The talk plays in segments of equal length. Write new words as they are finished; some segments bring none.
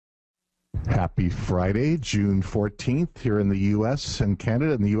Happy Friday, June 14th, here in the U.S. and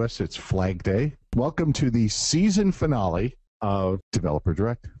Canada. In the U.S., it's Flag Day. Welcome to the season finale of Developer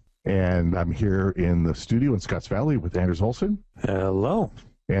Direct. And I'm here in the studio in Scotts Valley with Anders Olsen. Hello.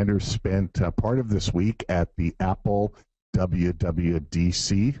 Anders spent part of this week at the Apple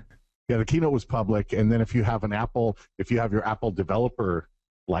WWDC. Yeah, the keynote was public. And then if you have your Apple developer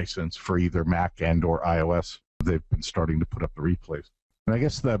license for either Mac and or iOS, they've been starting to put up the replays. And I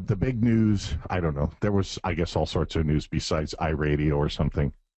guess the big news, I don't know, there was, I guess, all sorts of news besides iRadio or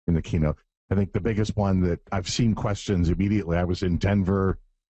something in the keynote. I think the biggest one that I've seen questions immediately, I was in Denver,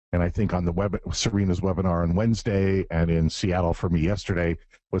 and I think on Serena's webinar on Wednesday, and in Seattle for me yesterday,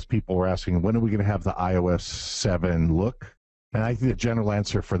 was people were asking, when are we going to have the iOS 7 look? And I think the general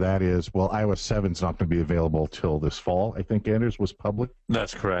answer for that is, well, iOS 7 is not going to be available till this fall. I think Anders was public.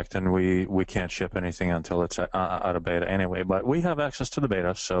 That's correct, and we can't ship anything until it's out of beta anyway, but we have access to the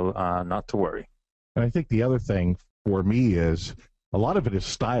beta, so not to worry. And I think the other thing for me is a lot of it is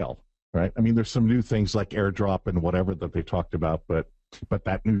style, right? I mean, there's some new things like AirDrop and whatever that they talked about, but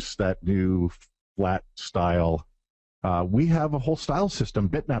that new flat style, we have a whole style system,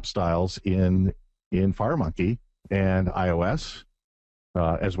 bitmap styles in FireMonkey and iOS,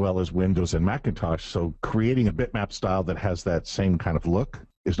 as well as Windows and Macintosh. So creating a bitmap style that has that same kind of look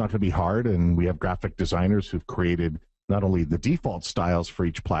is not going to be hard, and we have graphic designers who've created not only the default styles for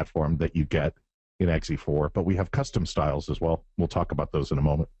each platform that you get in exe4, but we have custom styles as well. We'll talk about those in a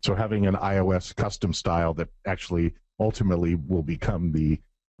moment. So having an iOS custom style that actually ultimately will become the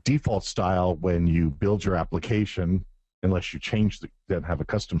default style when you build your application, unless you change then have a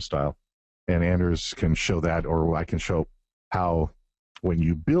custom style. And Anders can show that, or I can show how when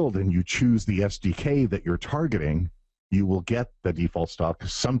you build and you choose the SDK that you're targeting, you will get the default style,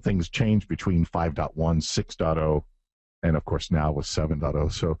 because some things change between 5.1, 6.0, and of course now with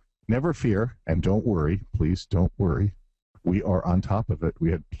 7.0. So never fear, and don't worry, please don't worry. We are on top of it. We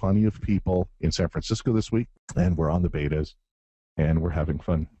had plenty of people in San Francisco this week, and we're on the betas, and we're having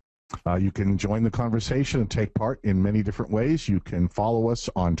fun. You can join the conversation and take part in many different ways. You can follow us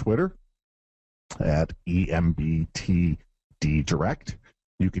on Twitter at EMBTDdirect.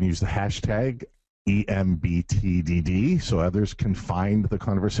 You can use the hashtag EMBTDD so others can find the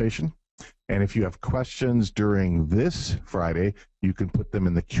conversation. And if you have questions during this Friday, you can put them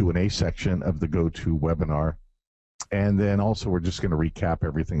in the Q&A section of the GoToWebinar. And then also we're just going to recap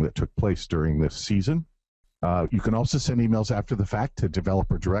everything that took place during this season. You can also send emails after the fact to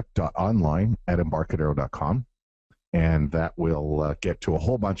developerdirect.online@embarcadero.com. And that will get to a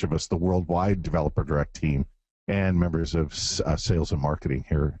whole bunch of us, the worldwide Developer Direct team, and members of sales and marketing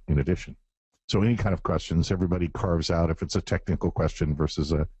here in addition. So any kind of questions, everybody carves out, if it's a technical question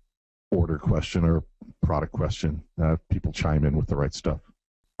versus a order question or product question, people chime in with the right stuff.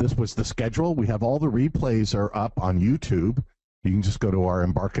 This was the schedule. We have all the replays are up on YouTube. You can just go to our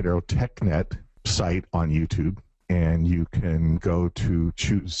Embarcadero TechNet site on YouTube, and you can go to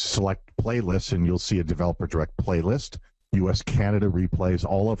select playlists, and you'll see a Developer Direct playlist. US, Canada replays,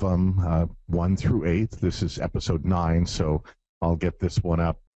 all of them, 1 through 8. This is episode 9, so I'll get this one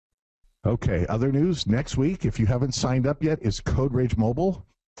up. Okay, other news. Next week, if you haven't signed up yet, is Code Rage Mobile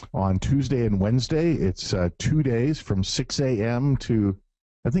on Tuesday and Wednesday. It's 2 days from 6 a.m. to,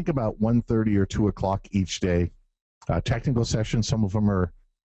 I think, about 1:30 or 2 o'clock each day. Technical sessions, some of them are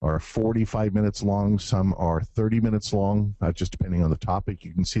 45 minutes long, some are 30 minutes long, just depending on the topic.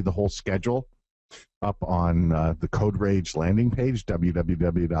 You can see the whole schedule up on the Code Rage landing page,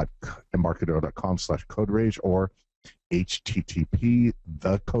 www.embarcadero.com/coderage, or http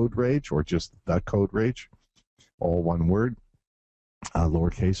 /thecoderage, or just the Code Rage, all one word,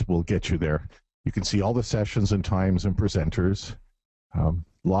 lowercase, will get you there. You can see all the sessions and times and presenters.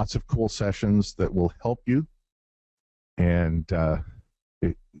 Lots of cool sessions that will help you. And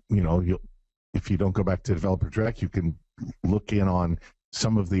if you don't go back to Developer Direct, you can look in on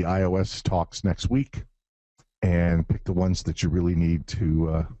some of the iOS talks next week and pick the ones that you really need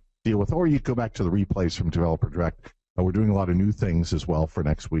to deal with, or you go back to the replays from Developer Direct. We're doing a lot of new things as well for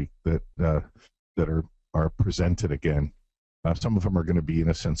next week that are presented again. Some of them are going to be, in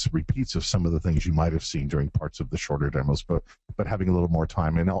a sense, repeats of some of the things you might have seen during parts of the shorter demos, but having a little more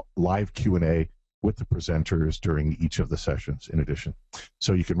time, and live Q&A with the presenters during each of the sessions in addition.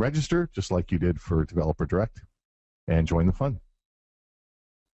 So you can register just like you did for Developer Direct and join the fun.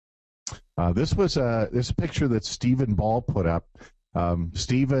 This was this picture that Stephen Ball put up.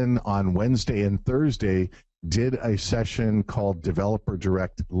 Stephen on Wednesday and Thursday did a session called Developer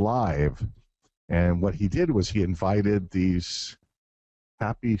Direct Live. And what he did was he invited these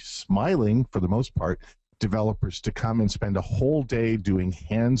happy, smiling, for the most part, developers to come and spend a whole day doing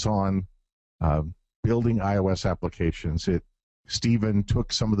hands-on building iOS applications. Stephen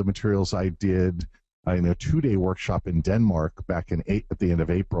took some of the materials I did in a 2-day workshop in Denmark back at the end of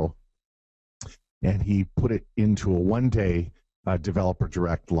April, and he put it into a 1-day Developer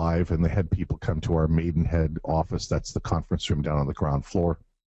Direct live, and they had people come to our Maidenhead office. That's the conference room down on the ground floor.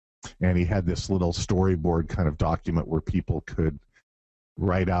 And he had this little storyboard kind of document where people could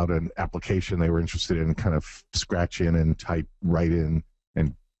write out an application they were interested in, kind of scratch in and write in,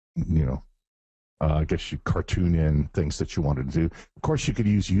 and I guess you cartoon in things that you wanted to do. Of course, you could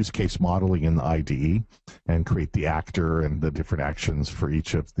use case modeling in the IDE and create the actor and the different actions for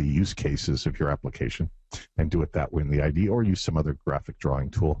each of the use cases of your application and do it that way in the IDE, or use some other graphic drawing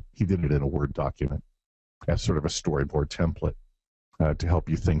tool. He did it in a Word document as sort of a storyboard template to help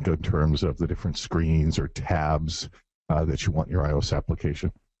you think in terms of the different screens or tabs that you want in your iOS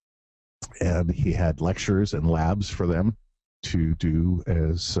application. And he had lectures and labs for them to do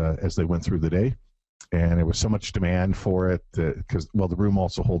as they went through the day. And there was so much demand for it because, the room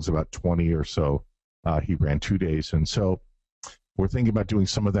also holds about 20 or so. He ran 2 days. And so we're thinking about doing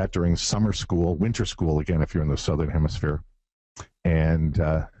some of that during summer school, winter school, again, if you're in the Southern Hemisphere. And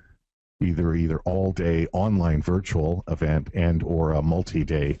either all-day online virtual event and or a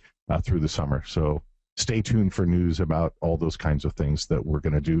multi-day through the summer. So stay tuned for news about all those kinds of things that we're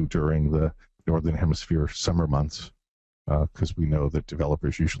going to do during the Northern Hemisphere summer months. Because we know that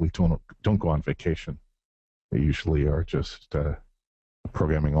developers usually don't go on vacation. They usually are just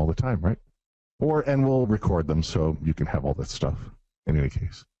programming all the time, right? And we'll record them so you can have all that stuff in any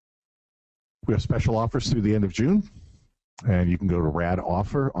case. We have special offers through the end of June, and you can go to Rad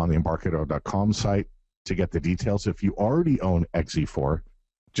Offer on the Embarcadero.com site to get the details. If you already own XE4,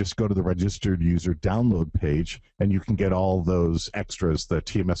 just go to the registered user download page, and you can get all those extras, the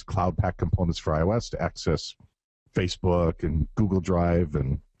TMS Cloud Pak components for iOS to access Facebook and Google Drive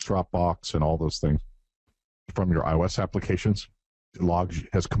and Dropbox and all those things from your iOS applications.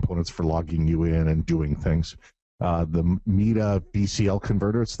 Has components for logging you in and doing things. The Meta VCL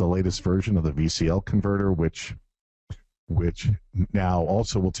converter, it's the latest version of the VCL converter, which now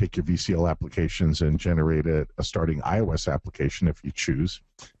also will take your VCL applications and generate a starting iOS application if you choose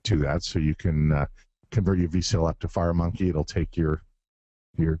to that. So you can convert your VCL app to FireMonkey. It'll take your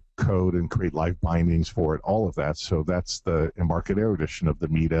code and create live bindings for it, all of that. So that's the Embarcadero edition of the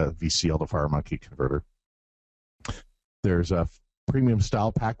Meta VCL to FireMonkey converter. There's a premium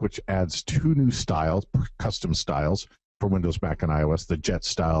style pack, which adds 2 new styles, custom styles for Windows, Mac, and iOS, the Jet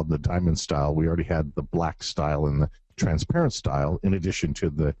style and the Diamond style. We already had the black style and the transparent style, in addition to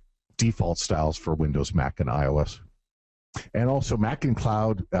the default styles for Windows, Mac, and iOS. And also Mac and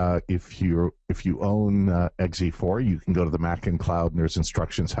Cloud, if you own XE4, you can go to the Mac and Cloud, and there's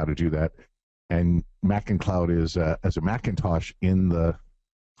instructions how to do that. And Mac and Cloud is as a Macintosh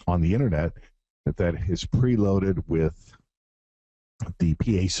on the internet that is preloaded with the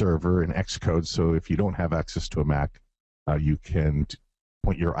PA server and Xcode. So if you don't have access to a Mac, you can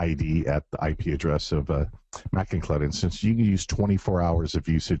point your ID at the IP address of a Mac and Cloud instance. You can use 24 hours of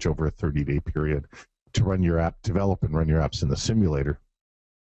usage over a 30-day period to run your app, develop and run your apps in the simulator.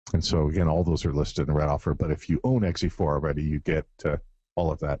 And so, again, all those are listed in Red Offer. But if you own XE4 already, you get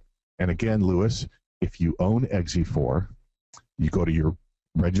all of that. And again, Lewis, if you own XE4, you go to your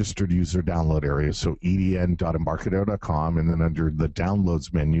registered user download area, so edn.embarcadero.com, and then under the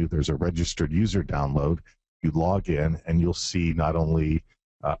downloads menu, there's a registered user download. You log in, and you'll see not only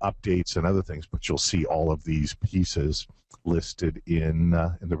updates and other things, but you'll see all of these pieces listed in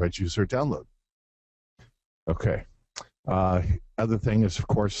the Reg User download. Okay. Other thing is, of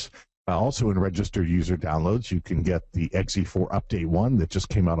course, also in registered user downloads, you can get the XE4 Update 1 that just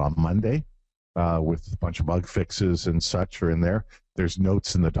came out on Monday with a bunch of bug fixes and such are in there. There's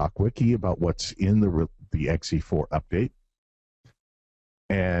notes in the doc wiki about what's in the XE4 update.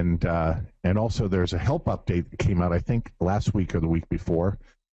 And also there's a help update that came out, I think, last week or the week before.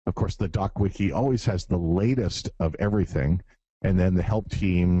 Of course, the doc wiki always has the latest of everything, and then the help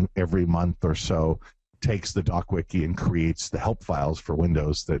team every month or so takes the doc wiki and creates the help files for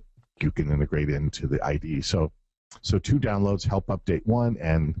Windows that you can integrate into the IDE. So 2 downloads, help update 1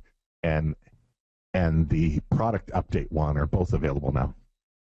 and the product update 1 are both available now.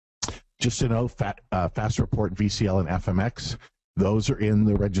 Just to know, Fast Report, VCL, and FMX, those are in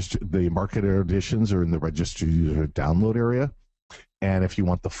the Embarcadero editions are in the registered user download area. And if you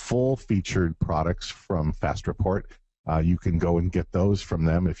want the full featured products from Fast Report, you can go and get those from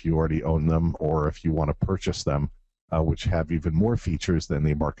them if you already own them, or if you want to purchase them, which have even more features than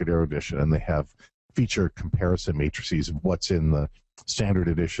the Embarcadero edition. And they have feature comparison matrices of what's in the standard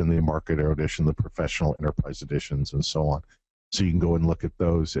edition, the Embarcadero edition, the professional enterprise editions, and so on. So you can go and look at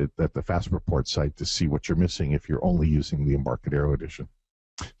those at the Fast Report site to see what you're missing if you're only using the Embarcadero edition.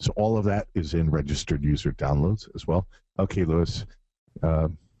 So all of that is in registered user downloads as well. Okay, Louis,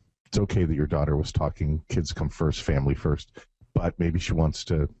 it's okay that your daughter was talking kids come first, family first, but maybe she wants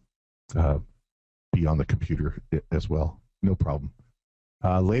to be on the computer as well. No problem.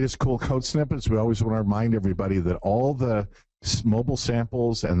 Latest cool code snippets. We always want to remind everybody that all the mobile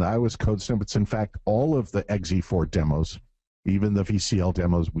samples and the iOS code snippets, in fact, all of the exe4 demos, even the VCL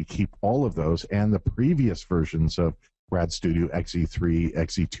demos, we keep all of those and the previous versions of Rad Studio, exe3,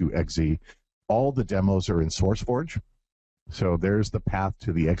 exe2, exe. All the demos are in SourceForge. So there's the path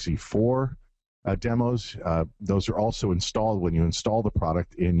to the exe4 demos. Those are also installed when you install the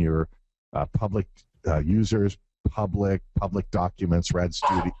product in your public users, public documents, Rad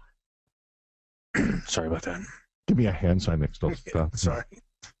Studio. Sorry about that. Give me a hand sign next to stuff. Sorry.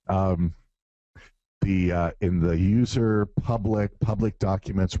 In the user public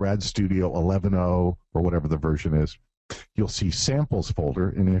documents, Rad Studio 11.0 or whatever the version is, you'll see samples folder.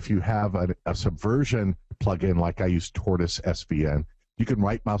 And if you have a Subversion plugin like I use Tortoise SVN, you can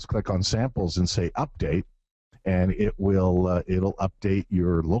right mouse click on samples and say update, and it'll update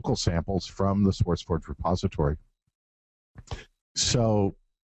your local samples from the SourceForge repository. So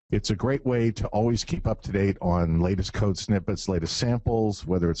it's a great way to always keep up to date on latest code snippets, latest samples,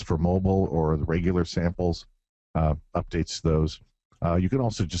 whether it's for mobile or the regular samples, updates those. You can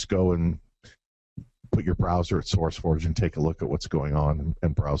also just go and put your browser at SourceForge and take a look at what's going on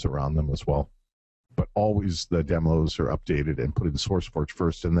and browse around them as well. But always the demos are updated and put in SourceForge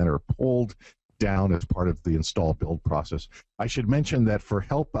first and then are pulled down as part of the install build process. I should mention that for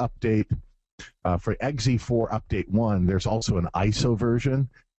help update, for exe4 update 1, there's also an ISO version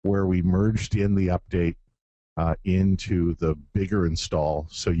where we merged in the update into the bigger install,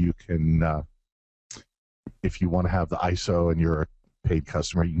 so you can, if you want to have the ISO and you're a paid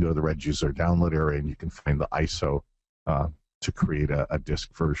customer, you can go to the Red User download area and you can find the ISO to create a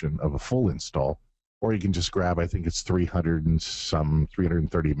disk version of a full install. Or you can just grab, I think it's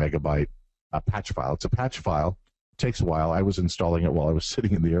 330 megabyte patch file. It's a patch file. It takes a while. I was installing it while I was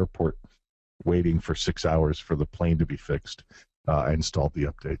sitting in the airport waiting for 6 hours for the plane to be fixed. I installed the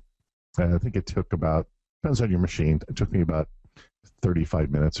update. And I think it took about, depends on your machine, it took me about 35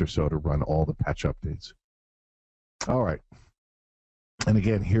 minutes or so to run all the patch updates. All right. And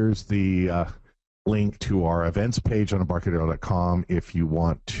again, here's the link to our events page on Embarcadero.com if you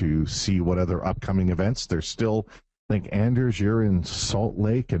want to see what other upcoming events. There's still, I think, Anders, you're in Salt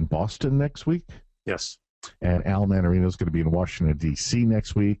Lake and Boston next week? Yes. And Al Manarino is going to be in Washington, D.C.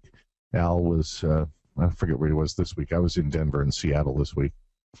 next week. Al was, I forget where he was this week. I was in Denver and Seattle this week.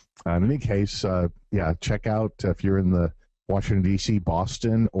 In any case, yeah, check out if you're in the Washington, D.C.,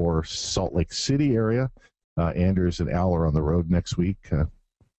 Boston, or Salt Lake City area. Anders and Al are on the road next week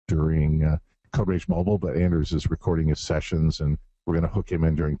during Code Rage Mobile, but Anders is recording his sessions, and we're going to hook him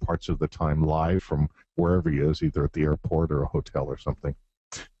in during parts of the time live from wherever he is, either at the airport or a hotel or something.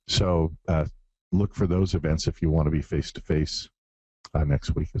 So look for those events if you want to be face-to-face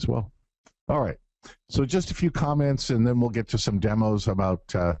next week as well. All right. So just a few comments, and then we'll get to some demos about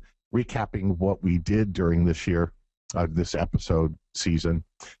recapping what we did during this year, this episode season.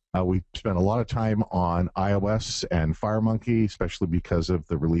 We spent a lot of time on iOS and FireMonkey, especially because of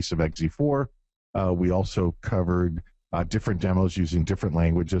the release of exe4. We also covered different demos using different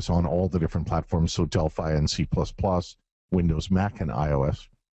languages on all the different platforms, so Delphi and C++, Windows, Mac, and iOS.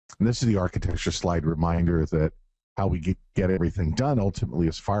 And this is the architecture slide reminder that how we get everything done ultimately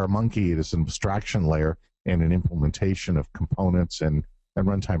is FireMonkey. It is an abstraction layer and an implementation of components and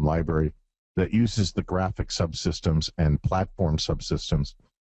runtime library that uses the graphic subsystems and platform subsystems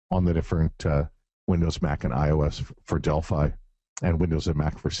on the different Windows, Mac, and iOS for Delphi, and Windows and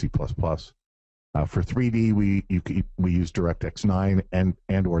Mac for C++. For 3D, we use DirectX 9 and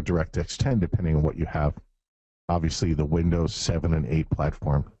or DirectX 10, depending on what you have. Obviously, the Windows 7 and 8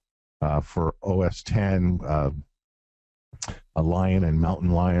 platform. For OS 10, Lion and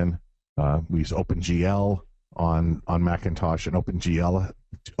Mountain Lion, we use OpenGL on Macintosh and OpenGL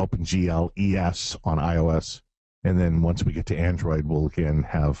ES on iOS. And then once we get to Android, we'll again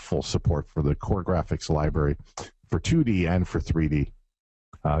have full support for the core graphics library for 2D and for 3D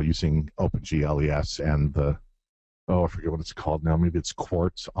using OpenGL ES and the, I forget what it's called now. Maybe it's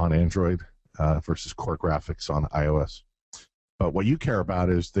Quartz on Android versus core graphics on iOS. But what you care about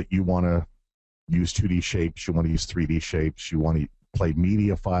is that you want to use 2D shapes, you want to use 3D shapes, you want to play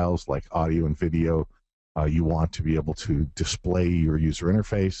media files like audio and video, you want to be able to display your user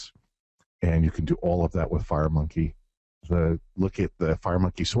interface, and you can do all of that with FireMonkey. Look at the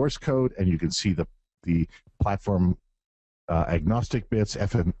FireMonkey source code, and you can see the platform agnostic bits,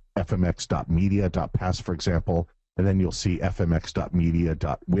 fmx.media.pass, for example, and then you'll see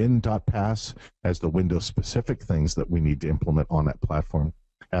fmx.media.win.pass as the Windows-specific things that we need to implement on that platform.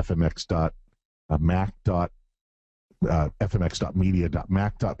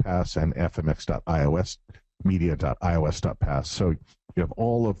 fmx.media.mac.pass and fmx.media.ios.pass. So you have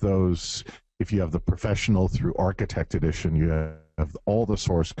all of those. If you have the professional through Architect Edition, you have all the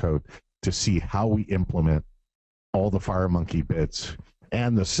source code to see how we implement all the FireMonkey bits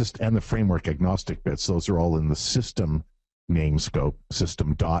and the framework agnostic bits. Those are all in the system namescope,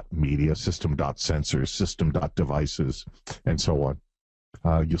 system.media, system.sensors, system.devices, and so on.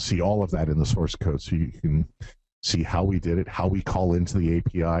 You'll see all of that in the source code, so you can see how we did it, how we call into the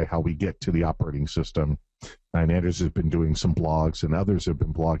API, how we get to the operating system. And Anders has been doing some blogs, and others have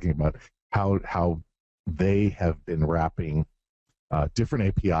been blogging about how they have been wrapping different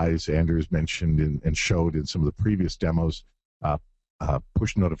APIs. Anders mentioned and showed in some of the previous demos,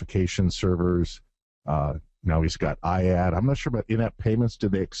 push notification servers. Now he's got IAD. I'm not sure about in-app payments.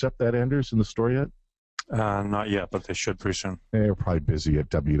 Did they accept that, Anders, in the store yet? Not yet, but they should pretty soon. They were probably busy at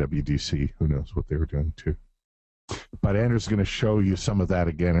WWDC. Who knows what they were doing too. But Anders is going to show you some of that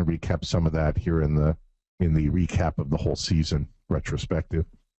again and recap some of that here in the recap of the whole season retrospective.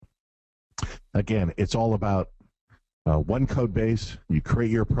 Again, it's all about one code base. You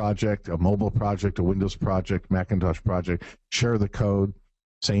create your project, a mobile project, a Windows project, Macintosh project, share the code,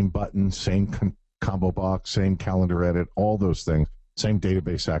 same button, same combo box, same calendar edit, all those things, same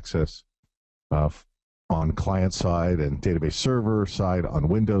database access on client side and database server side on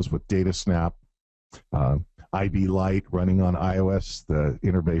Windows with DataSnap, IB Lite running on iOS, the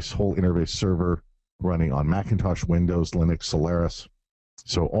whole interface server running on Macintosh, Windows, Linux, Solaris.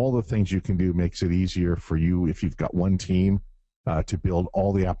 So all the things you can do makes it easier for you if you've got one team to build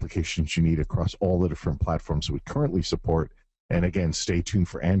all the applications you need across all the different platforms we currently support. And again, stay tuned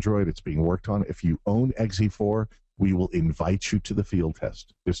for Android. It's being worked on. If you own XE4, we will invite you to the field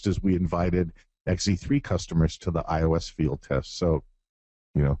test, just as we invited XE3 customers to the iOS field test. So,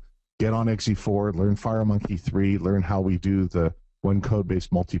 get on XE4, learn FireMonkey 3, learn how we do the one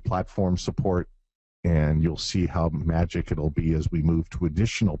code-based multi-platform support, and you'll see how magic it'll be as we move to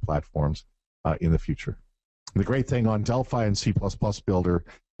additional platforms in the future. The great thing on Delphi and C++ Builder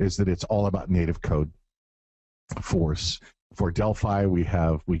is that it's all about native code. For Delphi, we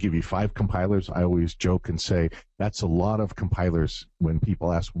give you 5 compilers. I always joke and say that's a lot of compilers when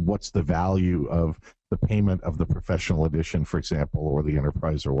people ask what's the value of the payment of the professional edition, for example, or the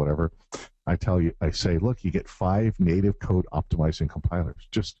enterprise or whatever. I say, look, you get 5 native code optimizing compilers.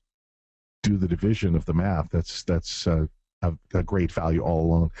 Just do the division of the math. That's a great value all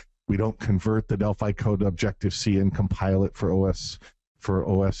alone. We don't convert the Delphi code to Objective-C and compile it for OS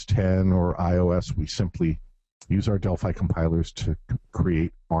 10 or iOS. We simply use our Delphi compilers to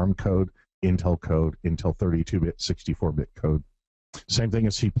create ARM code, Intel 32-bit, 64-bit code. Same thing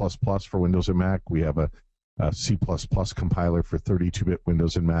as C++ for Windows and Mac. We have a C++ compiler for 32-bit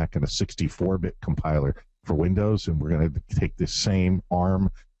Windows and Mac and a 64-bit compiler for Windows, and we're going to take this same ARM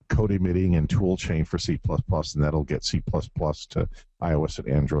code emitting and tool chain for C++, and that'll get C++ to iOS and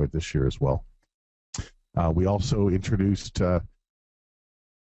Android this year as well. We also introduced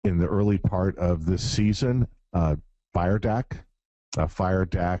in the early part of this season FireDAC,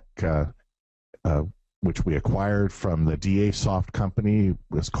 which we acquired from the DASoft company. It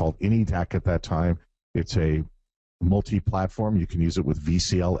was called AnyDAC at that time. It's a multi-platform. You can use it with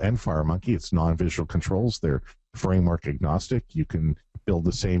VCL and FireMonkey. It's non-visual controls. They're framework agnostic. You can build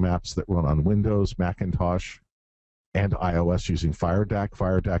the same apps that run on Windows, Macintosh, and iOS using FireDAC.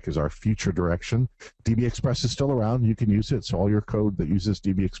 FireDAC is our future direction. DB Express is still around. You can use it. So all your code that uses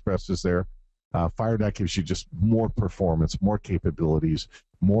DB Express is there. FireDAC gives you just more performance, more capabilities,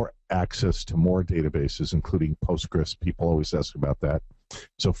 more access to more databases, including Postgres. People always ask about that.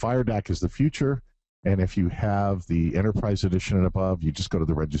 So FireDAC is the future. And if you have the Enterprise Edition and above, you just go to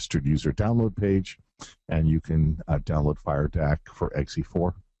the registered user download page, and you can download FireDAC for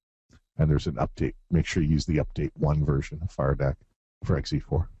XE4. And there's an update. Make sure you use the update 1 version of FireDAC for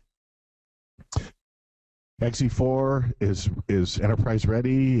XE4. XE4 is enterprise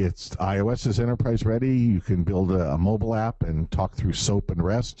ready. iOS is enterprise ready. You can build a mobile app and talk through SOAP and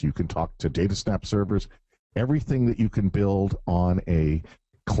REST. You can talk to DataSnap servers. Everything that you can build on a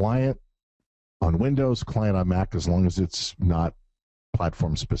client on Windows, client on Mac, as long as it's not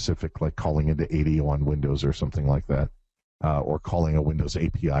platform specific, like calling into ADO on Windows or something like that, or calling a Windows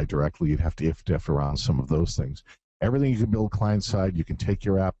API directly. You'd have to if-diff around some of those things. Everything you can build client side, you can take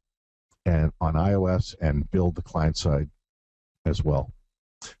your app and on iOS and build the client side as well.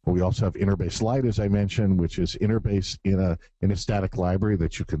 We also have Interbase Lite, as I mentioned, which is Interbase in a static library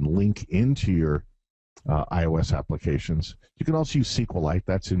that you can link into your iOS applications. You can also use SQLite.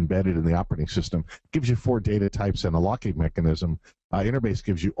 That's embedded in the operating system. It gives you 4 data types and a locking mechanism. Interbase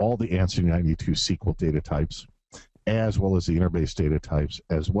gives you all the ANSI 92 SQL data types, as well as the Interbase data types,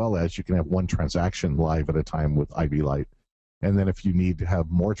 as well as you can have 1 transaction live at a time with IB Lite. And then if you need to have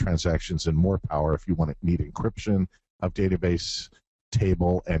more transactions and more power, if you need encryption of database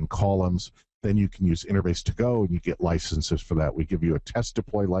table and columns, then you can use Interbase to Go, and you get licenses for that. We give you a test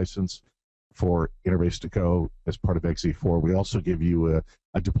deploy license for Interbase to Go as part of XE4. We also give you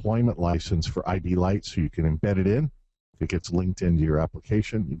a deployment license for IB Lite, so you can embed it in. It gets linked into your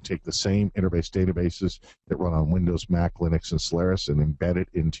application. You can take the same Interbase databases that run on Windows, Mac, Linux, and Solaris and embed it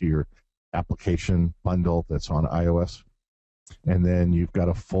into your application bundle that's on iOS. And then you've got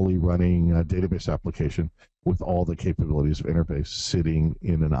a fully running database application with all the capabilities of Interbase sitting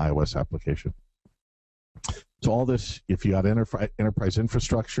in an iOS application. So all this, if you got enterprise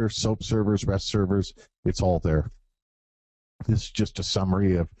infrastructure, SOAP servers, REST servers, it's all there. This is just a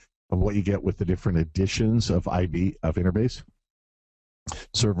summary of what you get with the different editions of Interbase.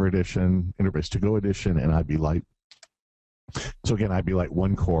 Server Edition, Interbase to Go Edition, and IB Lite. So again, IB Lite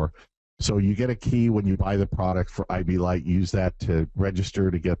 1 core. So you get a key when you buy the product for IB Lite. Use that to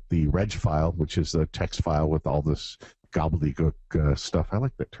register to get the reg file, which is the text file with all this gobbledygook stuff. I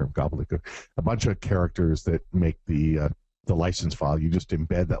like that term, gobbledygook. A bunch of characters that make the license file. You just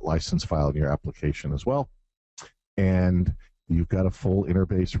embed that license file in your application as well, and you've got a full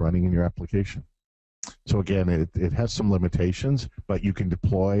Interbase running in your application. So again, it has some limitations, but you can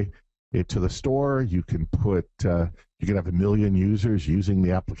deploy it to the store. You can put you can have 1 million users using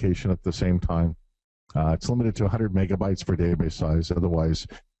the application at the same time. It's limited to 100 megabytes for database size. Otherwise,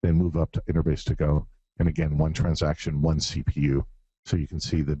 then move up to Interbase to Go. And again, 1 transaction, 1 CPU. So you can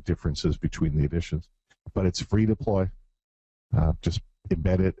see the differences between the editions. But it's free deploy. Just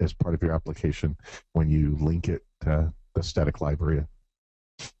embed it as part of your application when you link it to the static library.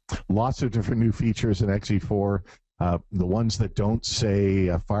 Lots of different new features in XE4. The ones that don't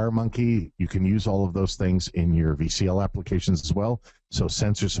say FireMonkey, you can use all of those things in your VCL applications as well. So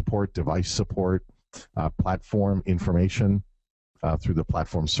sensor support, device support, platform information through the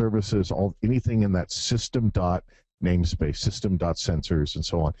platform services, anything in that system dot namespace, system dot sensors, and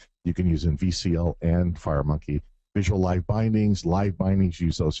so on, you can use in VCL and FireMonkey. Visual live bindings,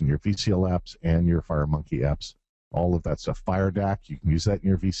 use those in your VCL apps and your FireMonkey apps. All of that stuff. FireDAC, you can use that in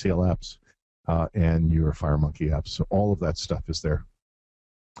your VCL apps and your FireMonkey apps. So all of that stuff is there.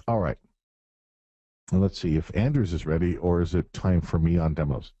 All right. Well, let's see if Anders is ready, or is it time for me on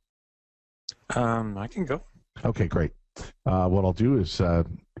demos? I can go. Okay, great. What I'll do is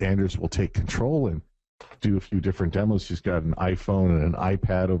Anders will take control and do a few different demos. He's got an iPhone and an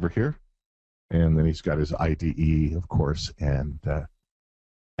iPad over here, and then he's got his IDE, of course, and the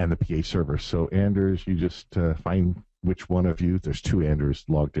PA server. So Anders, you just find which one of you. There's 2 Anders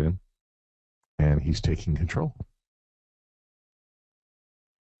logged in, and he's taking control.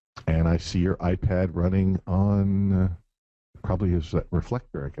 And I see your iPad running on probably is that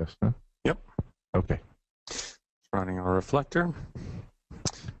Reflector, I guess, huh? Yep. Okay. It's running on a Reflector.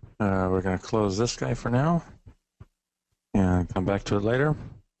 We're going to close this guy for now and come back to it later.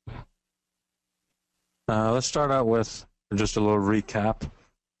 Let's start out with just a little recap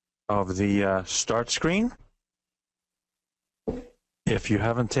of the start screen. If you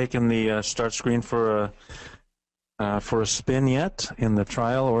haven't taken the start screen for a spin yet in the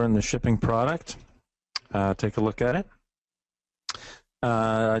trial or in the shipping product, take a look at it.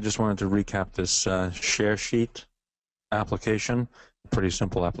 I just wanted to recap this share sheet application. Pretty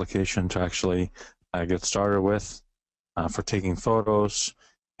simple application to actually get started with for taking photos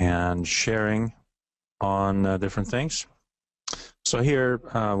and sharing on different things. So here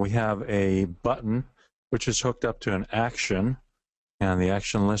we have a button which is hooked up to an action, and the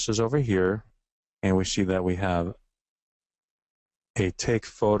action list is over here, and we see that we have a take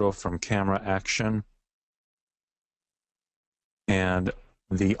photo from camera action, and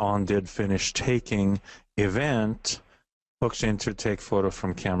the on did finish taking event hooks into take photo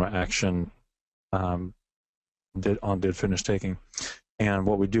from camera action did finish taking. And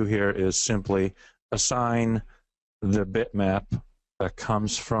what we do here is simply assign the bitmap that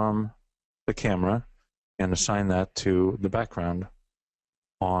comes from the camera and assign that to the background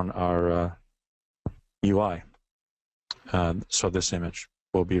on our UI. So this image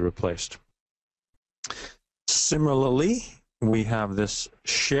will be replaced. Similarly, we have this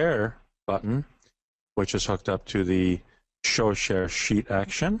share button, which is hooked up to the show share sheet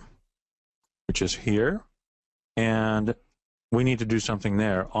action, which is here. And we need to do something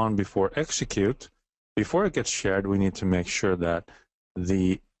there on before execute. Before it gets shared, we need to make sure that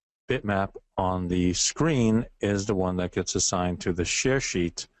the bitmap on the screen is the one that gets assigned to the share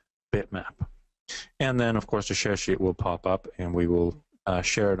sheet bitmap. And then, of course, the share sheet will pop up, and we will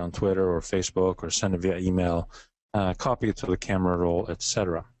share it on Twitter or Facebook or send it via email, copy it to the camera roll,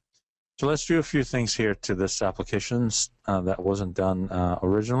 etc. So let's do a few things here to this application that wasn't done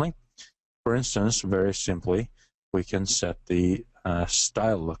originally. For instance, very simply, we can set the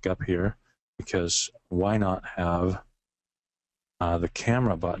style lookup here, because why not have the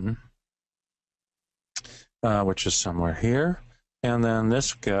camera button, which is somewhere here, and then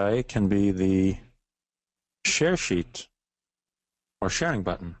this guy can be the share sheet or sharing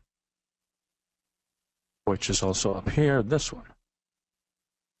button, which is also up here, this one.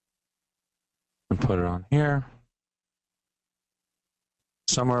 And put it on here,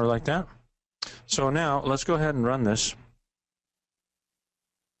 somewhere like that. So now let's go ahead and run this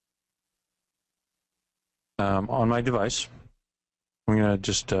on my device. I'm going to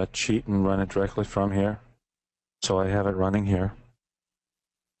just cheat and run it directly from here. So I have it running here.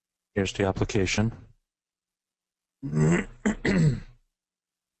 Here's the application.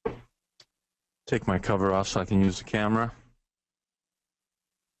 Take my cover off so I can use the camera.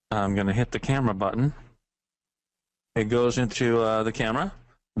 I'm going to hit the camera button. It goes into the camera.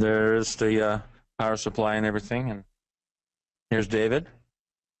 There's the power supply and everything. And here's David.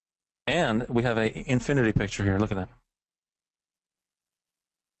 And we have an infinity picture here. Look at that.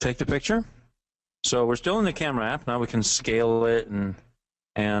 Take the picture. So we're still in the camera app. Now we can scale it and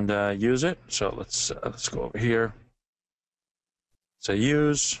use it. So let's go over here. Say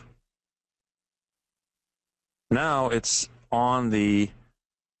use. Now it's on the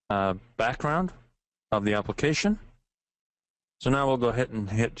background of the application. So now we'll go ahead and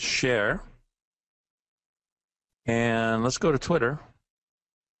hit share. And let's go to Twitter.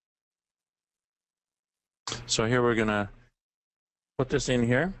 So here we're going to put this in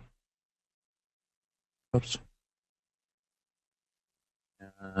here. Oops.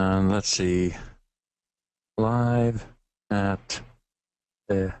 And let's see. Live at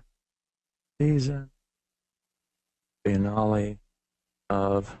the season finale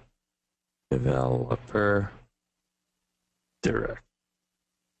of Developer Direct.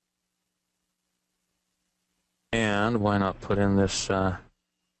 And why not put in this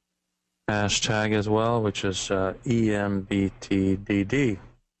hashtag as well, which is EMBTDD.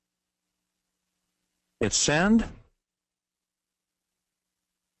 Hit send.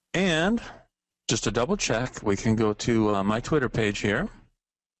 And just to double check, we can go to my Twitter page here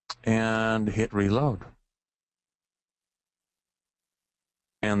and hit reload.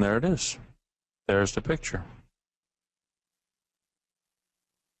 And there it is. There's the picture.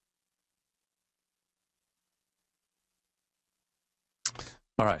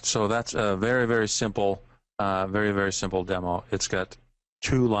 All right, so that's a very, very simple demo. It's got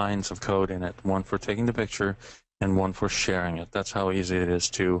 2 lines of code in it, one for taking the picture and one for sharing it. That's how easy it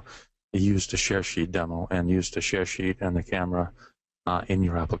is to use the share sheet demo and use the share sheet and the camera in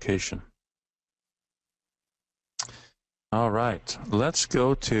your application. All right, let's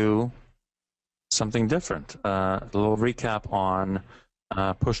go to something different. A little recap on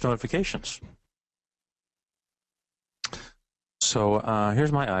push notifications. So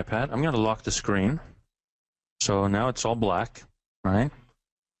here's my iPad. I'm going to lock the screen. So now it's all black, right?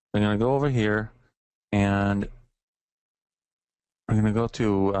 I'm going to go over here, and I'm going to go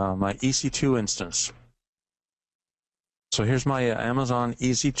to my EC2 instance. So here's my Amazon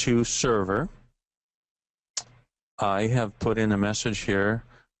EC2 server. I have put in a message here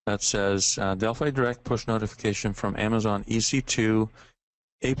that says Delphi Direct push notification from Amazon EC2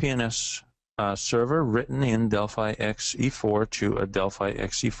 APNS server written in Delphi XE4 to a Delphi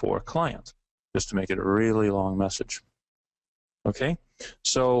XE4 client, just to make it a really long message. Okay,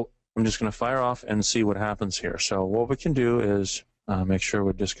 so I'm just going to fire off and see what happens here. So what we can do is make sure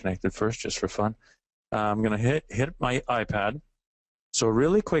we're disconnected first, just for fun. I'm going to hit my iPad. So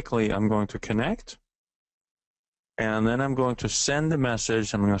really quickly, I'm going to connect, and then I'm going to send the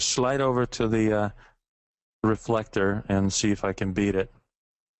message. I'm going to slide over to the reflector and see if I can beat it.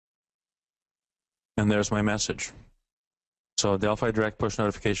 And there's my message. So Delphi Direct push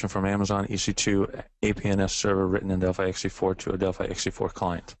notification from Amazon EC2 APNS server written in Delphi XE4 to a Delphi XE4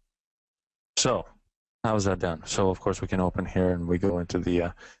 client. So how is that done? So of course we can open here and we go into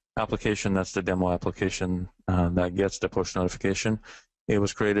the application. That's the demo application that gets the push notification. It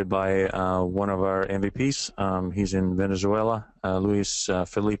was created by one of our MVPs. He's in Venezuela, Luis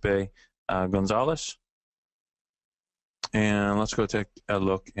Felipe Gonzalez. And let's go take a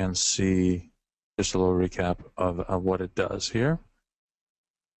look and see just a little recap of what it does here.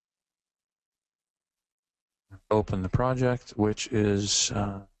 Open the project, which is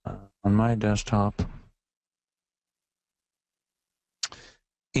on my desktop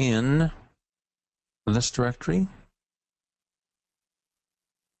in this directory.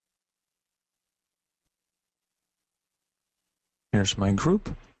 Here's my group.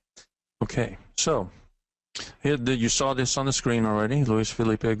 Okay, so here, you saw this on the screen already. Luis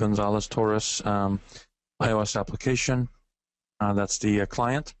Felipe Gonzalez Torres iOS application. That's the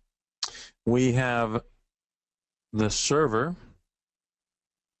client. We have the server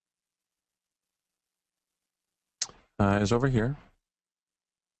is over here.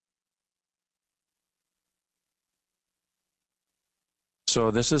 So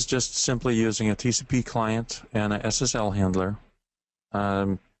this is just simply using a TCP client and a SSL handler.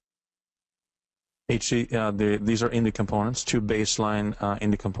 These are Indy components, two baseline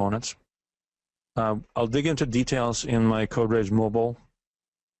Indy components. I'll dig into details in my CodeRage mobile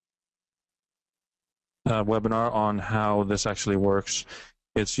webinar on how this actually works.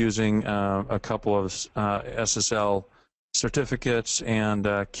 It's using a couple of SSL certificates and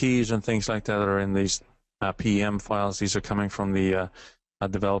keys and things like that that are in these PM files. These are coming from the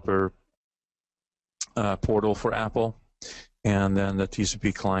developer portal for Apple. And then the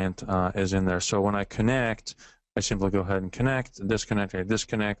TCP client is in there. So when I connect, I simply go ahead and connect, disconnect, I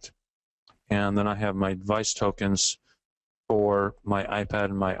disconnect, and then I have my device tokens for my iPad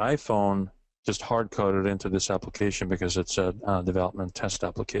and my iPhone just hard-coded into this application because it's a development test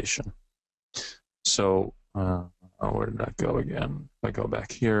application. So where did that go again? If I go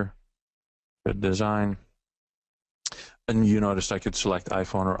back here, to design, and you noticed I could select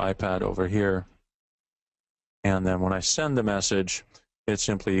iPhone or iPad over here. And then when I send the message, it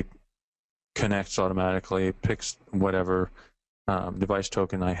simply connects automatically, picks whatever device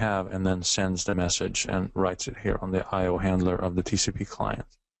token I have, and then sends the message and writes it here on the I/O handler of the TCP client.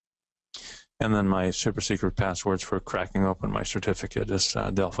 And then my super secret passwords for cracking open my certificate is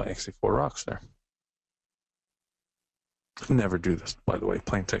Delphi x84 rocks there. Never do this, by the way,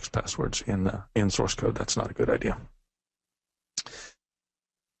 plain text passwords in source code. That's not a good idea.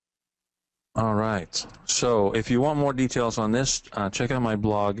 All right, so if you want more details on this, check out my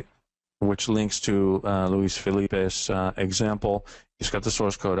blog, which links to Luis Felipe's example. He's got the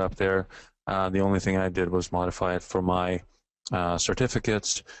source code up there. The only thing I did was modify it for my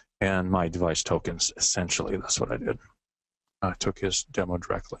certificates and my device tokens, essentially. That's what I did. I took his demo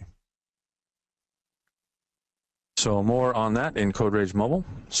directly. So more on that in CodeRage Mobile.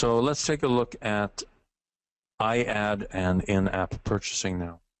 So let's take a look at iAd and in-app purchasing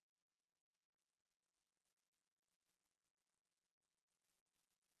now.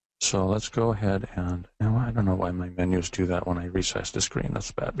 So let's go ahead and I don't know why my menus do that when I resize the screen.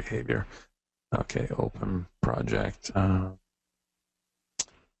 That's bad behavior. Okay, open project.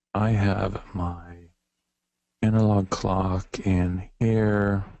 I have my analog clock in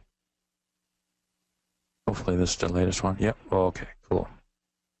here. Hopefully this is the latest one. Yep, okay, cool.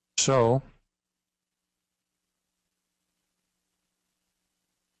 So,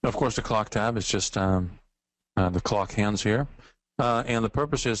 of course, the clock tab is just the clock hands here. And the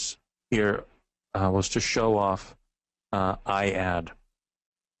purpose is here was to show off iAd.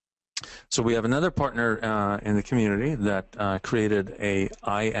 So we have another partner in the community that created a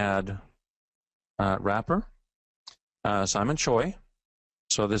iAd wrapper, Simon Choi.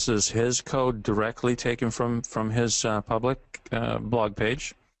 So this is his code directly taken from his public blog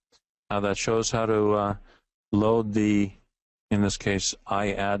page that shows how to load the, in this case,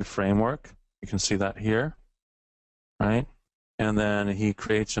 iAd framework. You can see that here, right? And then he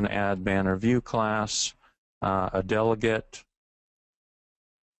creates an add banner view class, a delegate,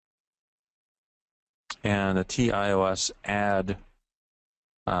 and a TiOS add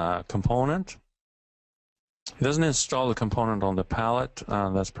component. He doesn't install the component on the palette.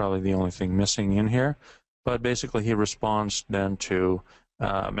 That's probably the only thing missing in here. But basically, he responds then to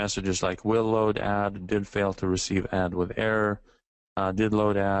messages like will load add, did fail to receive add with error, did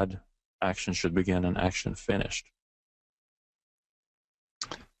load add, action should begin, and action finished.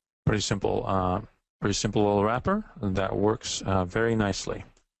 Pretty simple little wrapper that works very nicely.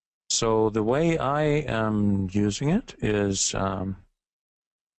 So the way I am using it is,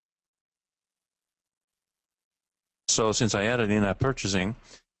 so since I added in-app purchasing,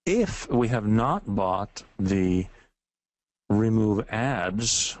 if we have not bought the remove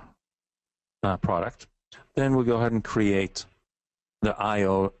ads product, then we'll go ahead and create the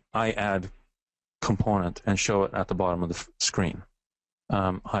iAd component and show it at the bottom of the screen.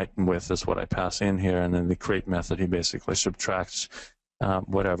 Height and width is what I pass in here, and then the create method, he basically subtracts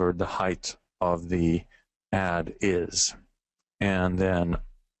whatever the height of the ad is. And then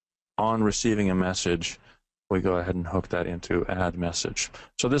on receiving a message, we go ahead and hook that into add message.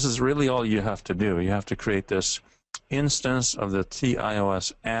 So this is really all you have to do. You have to create this instance of the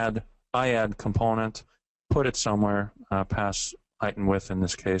TiOS iAd component, put it somewhere, pass height and width in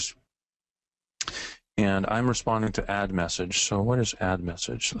this case. And I'm responding to add message. So what is add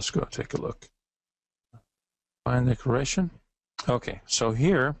message? Let's go take a look. Find declaration. Okay, so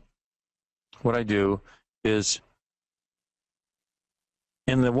here, what I do is,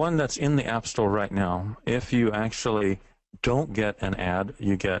 in the one that's in the App Store right now, if you actually don't get an ad,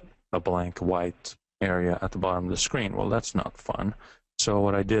 you get a blank white area at the bottom of the screen. Well, that's not fun. So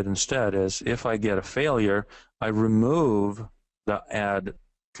what I did instead is, if I get a failure, I remove the ad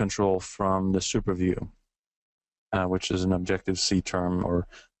control from the super view, which is an Objective-C term or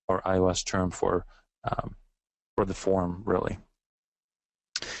iOS term for the form, really.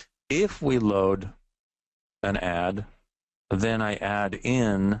 If we load an ad, then I add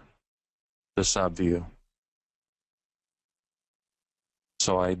in the subview.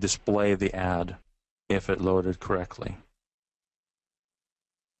 So I display the ad if it loaded correctly.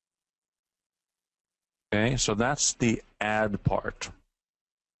 Okay, so that's the ad part.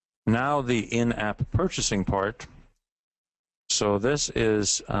 Now the in-app purchasing part. So this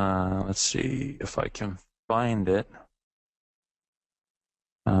is, let's see if I can find it.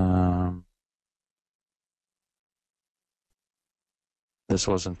 This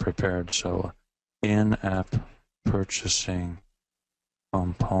wasn't prepared, so in-app purchasing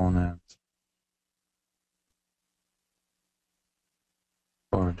component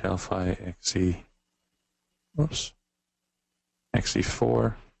for Delphi XE,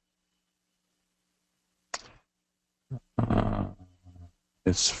 XE4.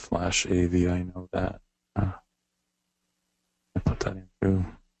 It's Flash AV, I know that. I put that in too.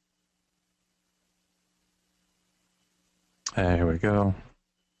 Here we go.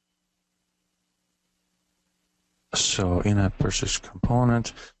 So in-app purchase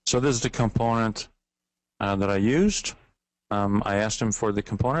component. So this is the component that I used. I asked him for the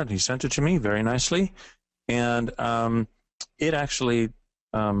component. He sent it to me very nicely. And it actually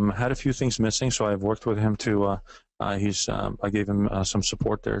had a few things missing, so I've worked with him to, I gave him some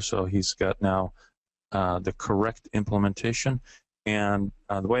support there, so he's got now the correct implementation. And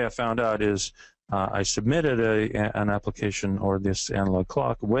the way I found out is I submitted an application or this analog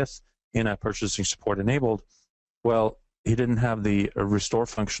clock with in-app purchasing support enabled. Well, he didn't have the restore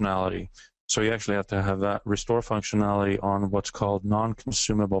functionality. So you actually have to have that restore functionality on what's called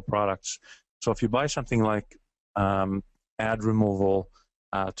non-consumable products. So if you buy something like ad removal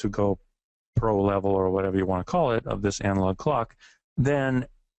to go pro level or whatever you want to call it of this analog clock, then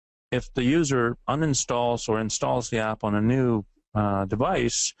if the user uninstalls or installs the app on a new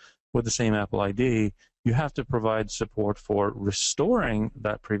device with the same Apple ID, you have to provide support for restoring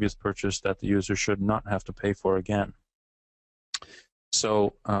that previous purchase that the user should not have to pay for again.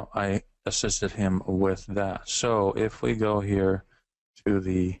 So I assisted him with that. So if we go here to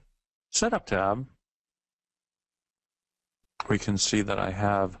the Setup tab, we can see that I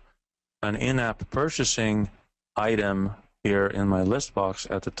have an in-app purchasing item here in my list box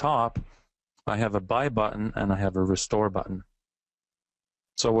at the top. I have a buy button and I have a restore button.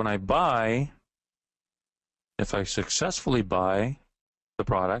 So when I buy, if I successfully buy the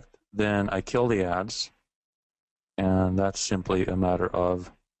product, then I kill the ads. And that's simply a matter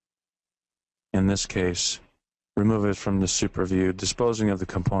of, in this case, remove it from the super view, disposing of the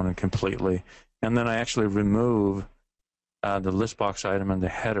component completely. And then I actually remove the list box item and the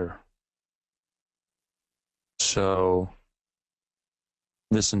header. So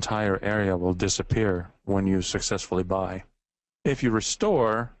this entire area will disappear when you successfully buy. If you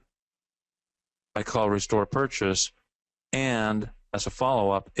restore, I call restore purchase, and as a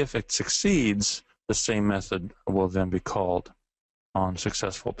follow-up, if it succeeds, the same method will then be called on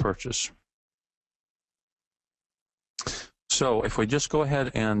successful purchase. So if we just go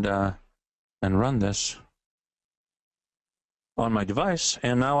ahead and run this on my device,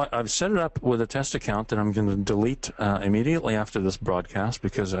 and now I've set it up with a test account that I'm going to delete immediately after this broadcast,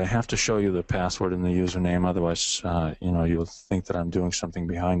 because I have to show you the password and the username. Otherwise, you'll think that I'm doing something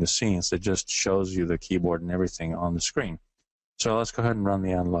behind the scenes. It just shows you the keyboard and everything on the screen. So let's go ahead and run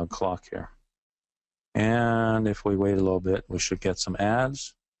the analog clock here. And if we wait a little bit, we should get some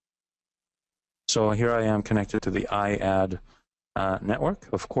ads. So here I am connected to the iAd network.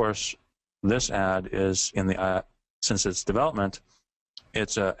 Of course, this ad is in the since it's development,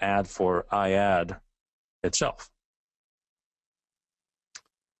 it's an ad for iAd itself.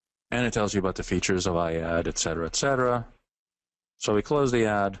 And it tells you about the features of iAd, et cetera, et cetera. So we close the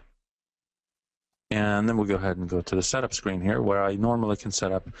ad. And then we'll go ahead and go to the setup screen here, where I normally can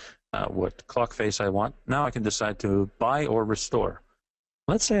set up what clock face I want. Now I can decide to buy or restore.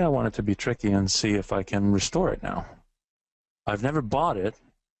 Let's say I want it to be tricky and see if I can restore it now. I've never bought it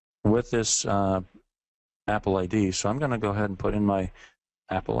with this Apple ID, so I'm going to go ahead and put in my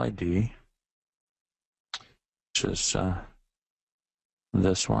Apple ID, which is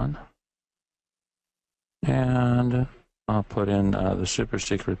this one. And I'll put in the super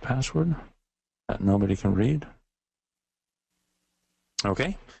secret password that nobody can read.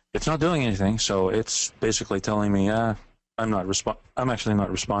 Okay, it's not doing anything, so it's basically telling me I'm actually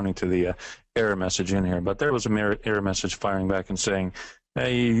not responding to the error message in here, but there was a error message firing back and saying,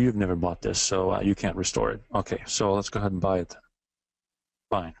 hey, you've never bought this, so you can't restore it. Okay, so let's go ahead and buy it then.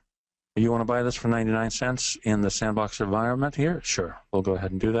 Fine. You want to buy this for 99 cents in the sandbox environment here? Sure, we'll go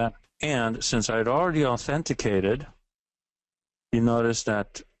ahead and do that. And since I'd already authenticated, you notice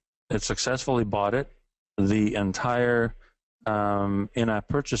that it successfully bought it. The entire in-app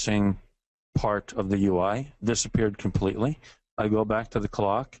purchasing part of the UI disappeared completely. I go back to the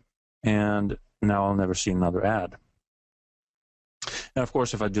clock, and now I'll never see another ad. And of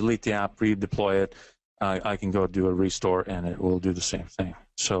course, if I delete the app, redeploy it, I can go do a restore, and it will do the same thing.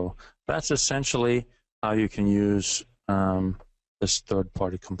 So that's essentially how you can use this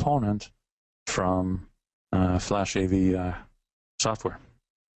third-party component from Flash AV software.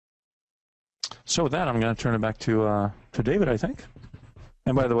 So with that, I'm going to turn it back to David, I think.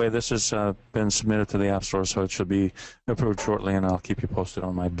 And by the way, this has been submitted to the App Store, so it should be approved shortly, and I'll keep you posted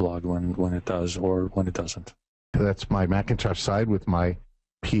on my blog when it does or when it doesn't. That's my Macintosh side with my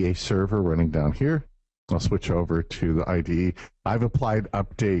PA server running down here. I'll switch over to the IDE. I've applied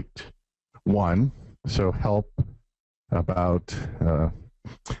update 1, so help about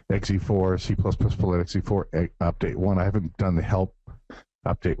exe4, C++ Bullet exe4 update 1. I haven't done the help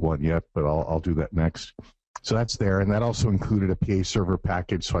update 1 yet, but I'll do that next. So that's there, and that also included a PA server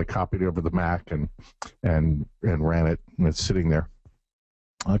package, so I copied it over the Mac and ran it, and it's sitting there.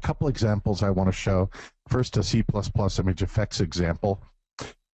 A couple examples I want to show. First, a C++ image effects example.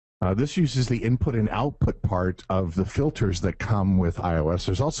 This uses the input and output part of the filters that come with iOS.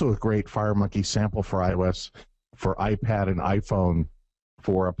 There's also a great FireMonkey sample for iOS, for iPad and iPhone,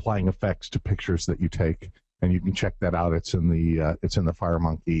 for applying effects to pictures that you take, and you can check that out. It's in the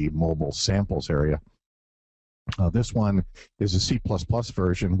FireMonkey mobile samples area. This one is a C++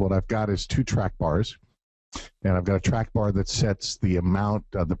 version. What I've got is 2 track bars, and I've got a track bar that sets the amount,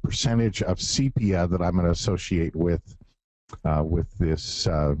 the percentage of sepia that I'm going to associate with this,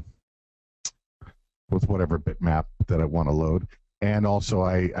 with whatever bitmap that I want to load. And also,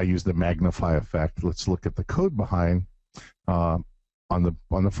 I use the magnify effect. Let's look at the code behind. On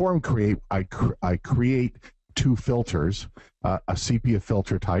the form create, I create 2 filters, a sepia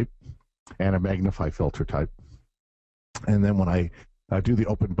filter type and a magnify filter type. And then when I do the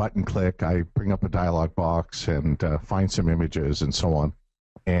open button click, I bring up a dialog box and find some images and so on.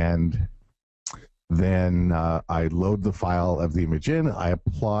 And then I load the file of the image in. I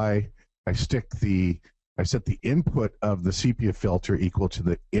set the input of the sepia filter equal to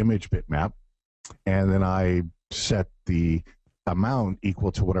the image bitmap, and then I set the amount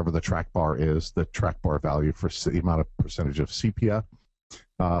equal to whatever the track bar is, the track bar value for the amount of percentage of sepia.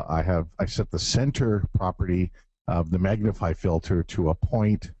 I set the center property of the magnify filter to a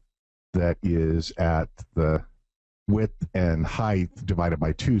point that is at the width and height divided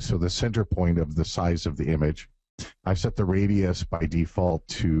by 2, so the center point of the size of the image. I set the radius by default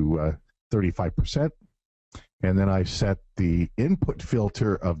to 35%, and then I set the input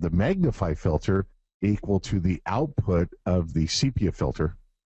filter of the magnify filter equal to the output of the sepia filter.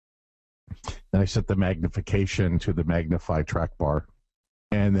 Then I set the magnification to the magnify track bar,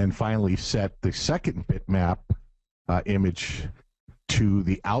 and then finally set the second bitmap image to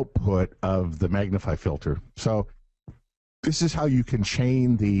the output of the magnify filter. So this is how you can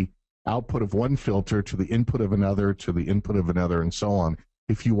chain the output of one filter to the input of another, to the input of another, and so on,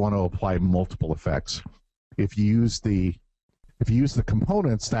 if you want to apply multiple effects. If you use the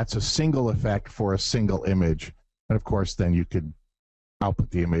components, that's a single effect for a single image. And of course, then you could output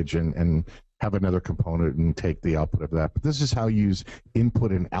the image and have another component and take the output of that. But this is how you use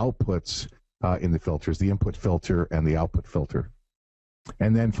input and outputs in the filters, the input filter and the output filter.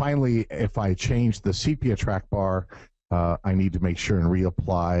 And then finally, if I change the sepia track bar, I need to make sure and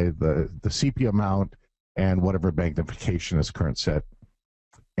reapply the sepia amount and whatever magnification is current set.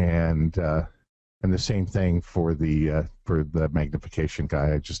 And the same thing for the magnification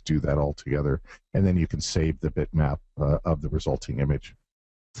guy. I just do that all together, and then you can save the bitmap of the resulting image.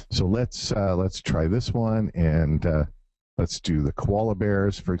 So let's try this one, and let's do the koala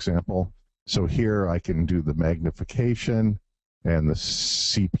bears, for example. So here I can do the magnification and the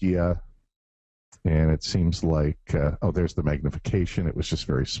sepia, and it seems like, oh, there's the magnification. It was just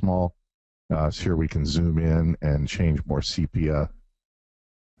very small. So here we can zoom in and change more sepia.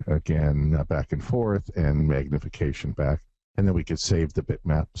 Again, back and forth, and magnification back. And then we could save the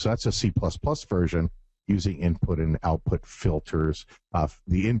bitmap. So that's a C++ version using input and output filters,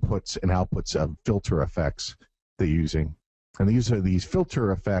 the inputs and outputs of filter effects they're using. And these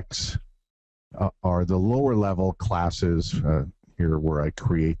filter effects are the lower level classes here where I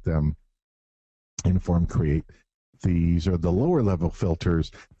create them in form create. These are the lower level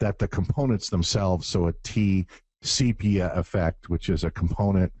filters that the components themselves, so a T sepia effect, which is a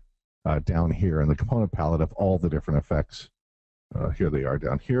component down here in the component palette of all the different effects. Here they are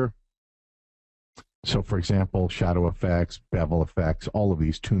down here. So for example, shadow effects, bevel effects, all of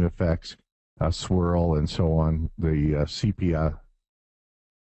these tune effects, swirl, and so on, the sepia.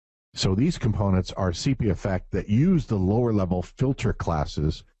 So these components are sepia effect that use the lower level filter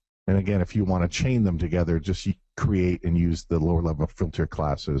classes. And again, if you want to chain them together, just create and use the lower level filter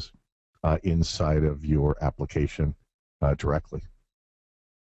classes inside of your application directly.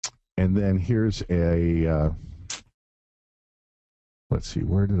 And then here's a, let's see,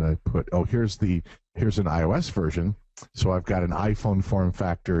 where did I put, oh, here's an iOS version. So I've got an iPhone form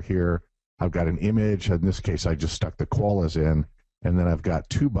factor here. I've got an image. In this case, I just stuck the koalas in. And then I've got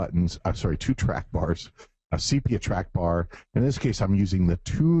two track bars, a sepia track bar. In this case, I'm using the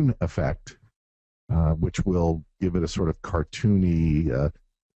tune effect, which will give it a sort of cartoony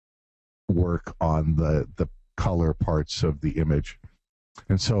work on the color parts of the image.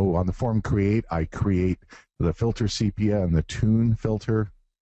 And so on the form create, I create the filter sepia and the tune filter.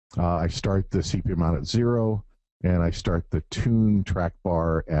 I start the sepia amount at 0, and I start the tune track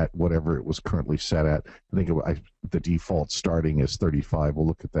bar at whatever it was currently set at. I think the default starting is 35. We'll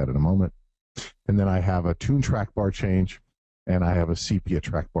look at that in a moment. And then I have a tune track bar change, and I have a sepia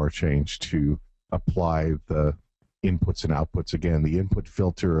track bar change to apply the inputs and outputs. Again, the input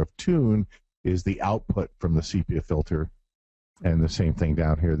filter of tune is the output from the sepia filter. And the same thing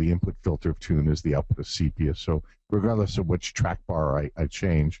down here, the input filter of tune is the output of sepia. So regardless of which track bar I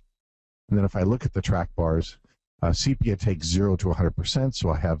change. And then if I look at the track bars, sepia takes 0 to 100%. So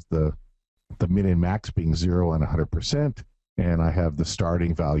I have the min and max being 0 and 100%. And I have the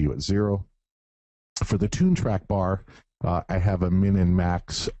starting value at 0. For the tune track bar, I have a min and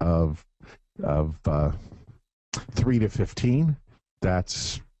max of 3 to 15.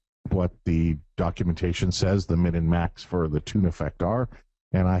 That's what the documentation says the min and max for the tune effect are,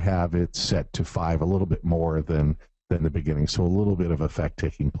 and I have it set to 5, a little bit more than the beginning, so a little bit of effect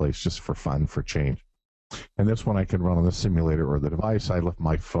taking place just for fun, for change. And this one I can run on the simulator or the device. I left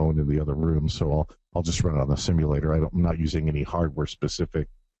my phone in the other room, so I'll just run it on the simulator. I'm not using any hardware specific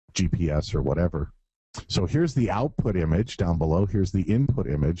GPS or whatever. So here's the output image down below. Here's the input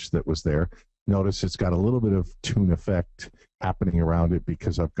image that was there. Notice it's got a little bit of tune effect happening around it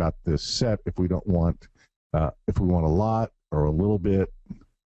because I've got this set. If we want a lot or a little bit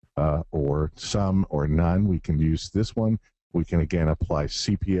or some or none, we can use this one. We can again apply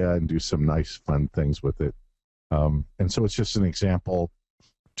sepia and do some nice fun things with it. And so it's just an example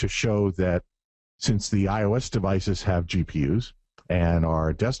to show that since the iOS devices have GPUs and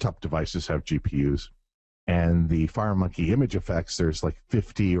our desktop devices have GPUs, and the FireMonkey image effects, there's like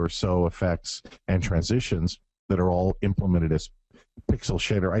 50 or so effects and transitions that are all implemented as pixel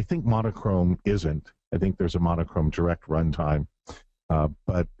shader. I think monochrome isn't. I think there's a monochrome direct runtime.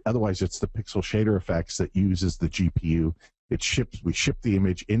 But otherwise, it's the pixel shader effects that uses the GPU. We ship the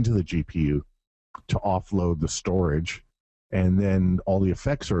image into the GPU to offload the storage, and then all the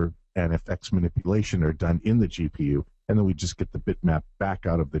effects and effects manipulation are done in the GPU, and then we just get the bitmap back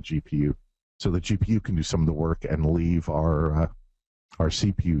out of the GPU. So the GPU can do some of the work and leave our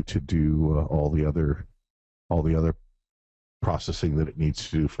CPU to do all the other processing that it needs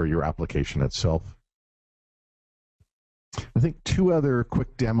to do for your application itself. I think 2 other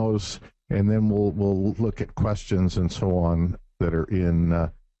quick demos, and then we'll look at questions and so on that are in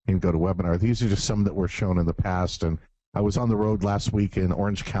GoToWebinar. These are just some that were shown in the past. And I was on the road last week in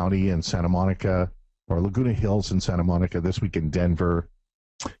Orange County and Santa Monica, or Laguna Hills and Santa Monica, this week in Denver,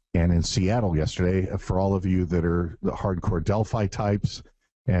 and in Seattle yesterday. For all of you that are the hardcore Delphi types,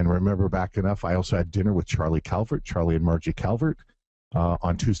 and remember back enough, I also had dinner with Charlie and Margie Calvert,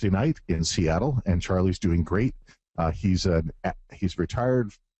 on Tuesday night in Seattle, and Charlie's doing great. He's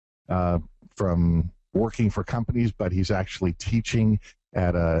retired from working for companies, but he's actually teaching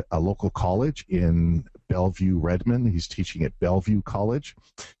at a local college in Bellevue, Redmond. He's teaching at Bellevue College.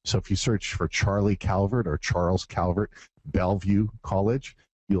 So if you search for Charlie Calvert or Charles Calvert, Bellevue College,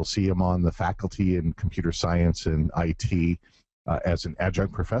 You'll see him on the faculty in computer science and IT as an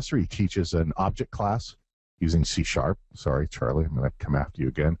adjunct professor. He teaches an object class using C#. Sorry, Charlie, I'm going to come after you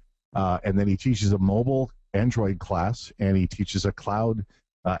again. And then he teaches a mobile Android class, and he teaches a cloud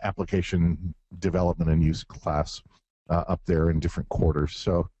application development and use class up there in different quarters.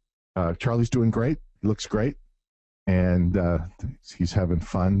 So Charlie's doing great. He looks great. And he's having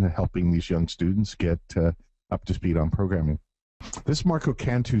fun helping these young students get up to speed on programming. This is Marco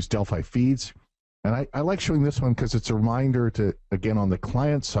Cantu's Delphi Feeds. And I like showing this one because it's a reminder to, again, on the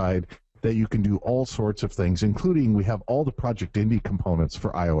client side, that you can do all sorts of things, including we have all the Project Indy components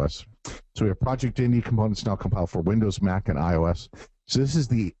for iOS. So we have Project Indy components now compiled for Windows, Mac, and iOS. So this is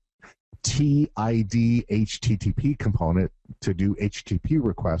the TID HTTP component to do HTTP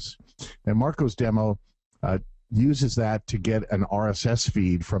requests. And Marco's demo uses that to get an RSS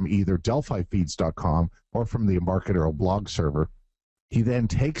feed from either delphifeeds.com or from the Embarcadero blog server. He then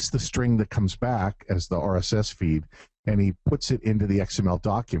takes the string that comes back as the RSS feed and he puts it into the XML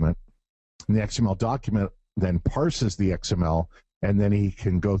document. And the XML document then parses the XML, and then he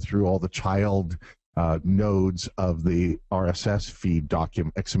can go through all the child nodes of the RSS feed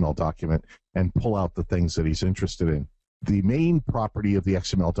XML document and pull out the things that he's interested in. The main property of the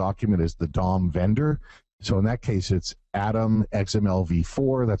XML document is the DOM vendor. So in that case, it's Atom XML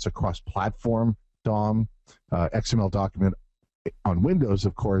v4. That's a cross-platform DOM. XML document on Windows,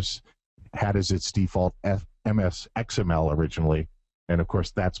 of course, had as its default MS XML originally. And of course,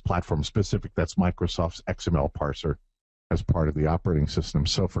 that's platform specific. That's Microsoft's XML parser as part of the operating system.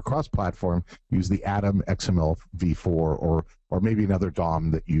 So for cross-platform, use the Atom XML v4 or maybe another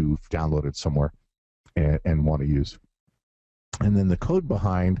DOM that you've downloaded somewhere and want to use. And then the code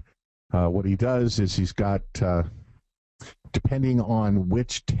behind what he does is he's got, depending on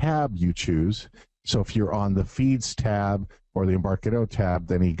which tab you choose, so if you're on the Feeds tab or the Embarcadero tab,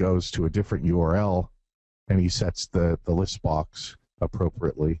 then he goes to a different URL and he sets the list box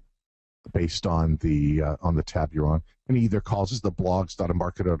appropriately based on the tab you're on. And he either calls it the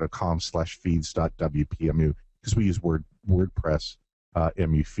blogs.embarcadero.com/feeds.wpmu, because we use WordPress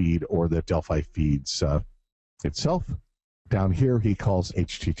mu feed, or the Delphi feeds itself. Down here, he calls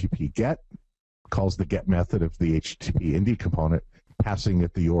HTTP get, calls the get method of the HTTP Indy component, passing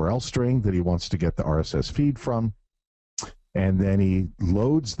it the URL string that he wants to get the RSS feed from. And then he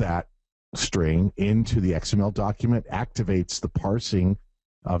loads that string into the XML document, activates the parsing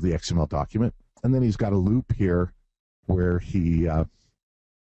of the XML document, and then he's got a loop here where he,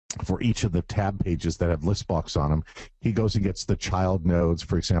 for each of the tab pages that have listbox on them, he goes and gets the child nodes,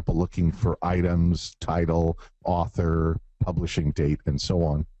 for example, looking for items, title, author, publishing date, and so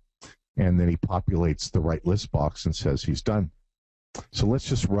on. And then he populates the right listbox and says he's done. So let's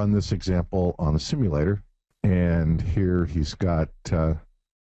just run this example on the simulator. And here he's got the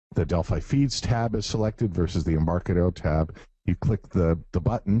Delphi Feeds tab is selected versus the Embarcadero tab. You click the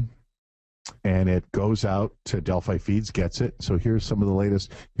button, and it goes out to Delphi Feeds, gets it. So here's some of the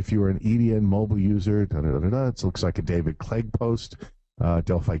latest. If you were an EDN mobile user, it looks like a David Clegg post.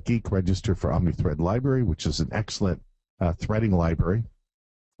 Delphi Geek register for OmniThread Library, which is an excellent threading library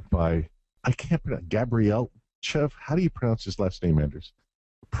by, I can't pronounce, Gabriel Chev. How do you pronounce his last name, Anders?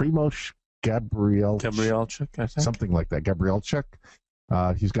 Primoz Gabrielchik, I think. Something like that, Gabrielchik.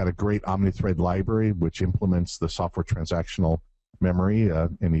 He's got a great OmniThread library, which implements the software transactional memory,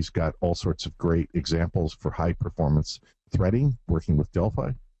 and he's got all sorts of great examples for high-performance threading, working with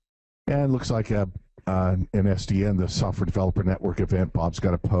Delphi. And looks like an SDN, the Software Developer Network event. Bob's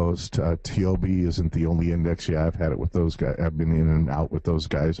got a post. TOB isn't the only index. Yeah, I've had it with those guys. I've been in and out with those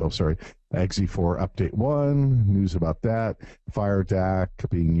guys. Oh, sorry. Exe4 Update 1, news about that. FireDAC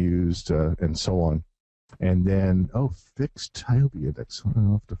being used, and so on. And then, fixed TOB index.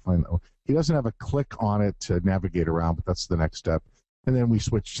 I'll have to find that one. He doesn't have a click on it to navigate around, but that's the next step. And then we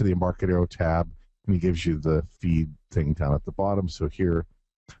switch to the Embarcadero tab, and he gives you the feed thing down at the bottom. So here,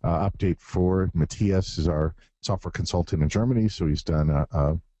 update 4. Matthias is our software consultant in Germany, so he's done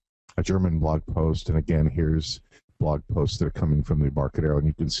a German blog post. And again, here's blog posts that are coming from the Embarcadero, and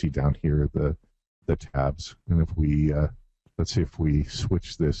you can see down here the tabs. And if we let's see if we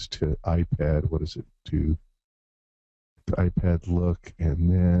switch this to iPad. What does it do? The iPad look, and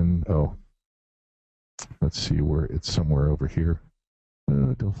then, let's see where it's somewhere over here.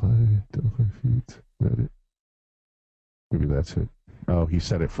 Delphi feeds. Is that it? Maybe that's it. Oh, he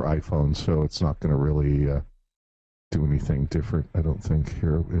set it for iPhone, so it's not going to really do anything different, I don't think.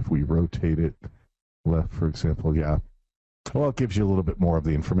 Here, if we rotate it left, for example, yeah. Well, it gives you a little bit more of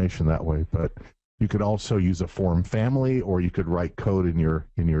the information that way, but you could also use a form family, or you could write code in your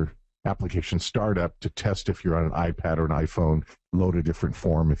application startup to test if you're on an iPad or an iPhone, load a different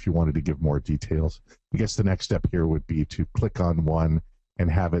form if you wanted to give more details. I guess the next step here would be to click on one and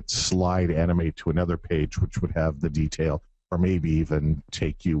have it slide animate to another page, which would have the detail, or maybe even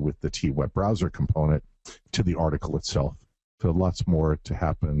take you with the T-Web browser component to the article itself. So lots more to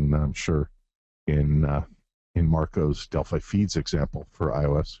happen, I'm sure, in Marco's Delphi Feeds example for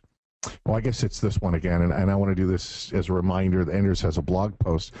iOS. Well, I guess it's this one again, and I want to do this as a reminder that Anders has a blog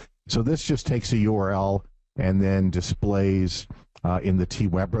post. So this just takes a URL and then displays in the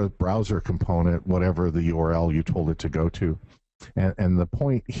T-Web browser component whatever the URL you told it to go to. And the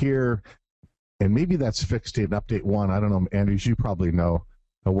point here, and maybe that's fixed in Update 1, I don't know, Anders, you probably know.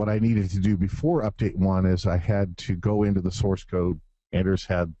 But what I needed to do before Update 1 is I had to go into the source code. Anders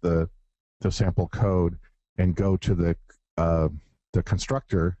had the sample code, and go to the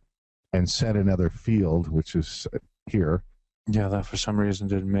constructor and set another field, which is here. Yeah, that for some reason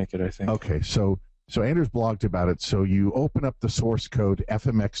didn't make it, I think. Okay, so Anders blogged about it. So you open up the source code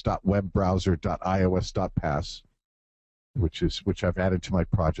fmx.webbrowser.ios.pass, which I've added to my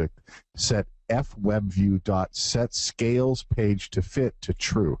project. Set fwebview.setScales page to fit to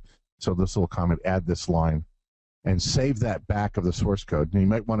true. So this little comment, add this line, and save that back of the source code. And you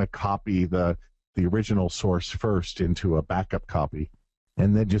might want to copy the original source first into a backup copy,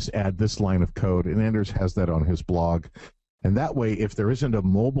 and then just add this line of code. And Anders has that on his blog. And that way, if there isn't a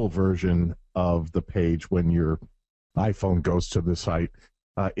mobile version of the page when your iPhone goes to the site,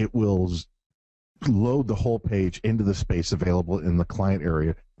 it will load the whole page into the space available in the client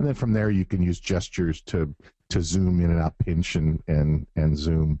area. And then from there, you can use gestures to zoom in and out, pinch and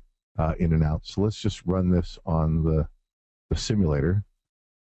zoom in and out. So let's just run this on the simulator.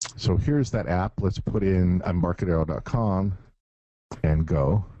 So here's that app. Let's put in Embarcadero.com and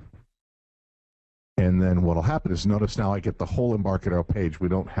go. And then what will happen is, notice now I get the whole Embarcadero page. We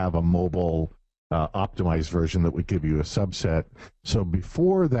don't have a mobile optimized version that would give you a subset. So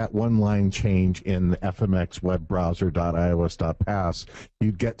before that one line change in the fmx web browser.ios.pass,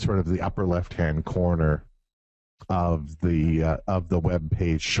 you'd get sort of the upper left-hand corner of the web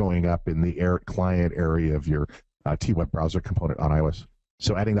page showing up in the client area of your T-Web browser component on iOS.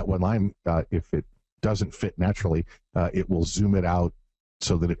 So adding that one line, if it doesn't fit naturally, it will zoom it out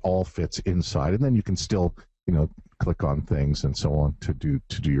so that it all fits inside, and then you can still, click on things and so on to do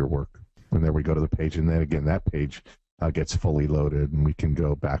your work. And there we go to the page, and then again that page gets fully loaded, and we can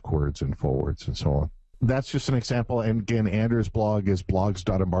go backwards and forwards and so on. That's just an example. And again, Anders' blog is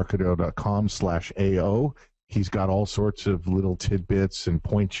blogs.embarcadero.com/AO. He's got all sorts of little tidbits and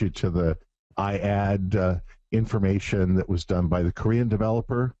points you to the iAd information that was done by the Korean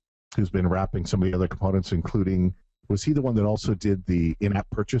developer who's been wrapping some of the other components, including, was he the one that also did the in-app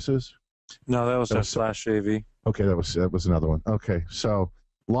purchases? No, that was /AV. Okay, that was another one. Okay, so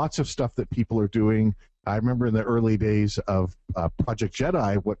lots of stuff that people are doing. I remember in the early days of Project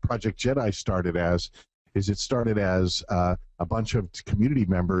Jedi, what Project Jedi started as is it started as a bunch of community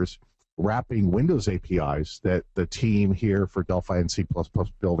members wrapping Windows APIs that the team here for Delphi and C++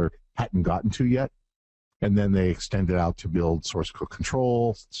 Builder hadn't gotten to yet. And then they extended out to build source code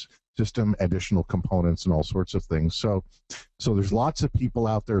control system, additional components, and all sorts of things. So there's lots of people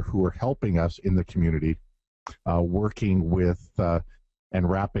out there who are helping us in the community, working with and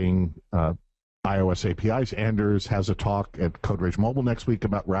wrapping iOS APIs. Anders has a talk at Code Rage Mobile next week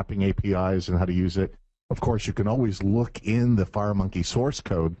about wrapping APIs and how to use it. Of course, you can always look in the FireMonkey source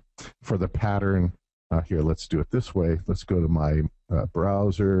code for the pattern. Here, let's do it this way. Let's go to my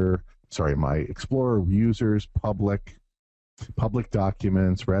my Explorer users, public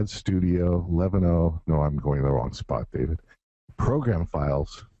documents, Rad Studio, 11.0. No, I'm going to the wrong spot, David. Program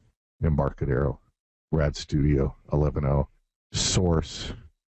files, Embarcadero, Rad Studio, 11.0, source,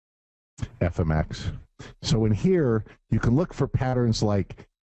 FMX. So in here, you can look for patterns like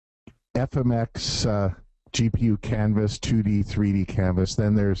FMX GPU canvas, 2D, 3D canvas.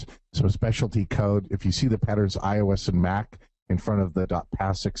 Then there's some specialty code. If you see the patterns iOS and Mac in front of the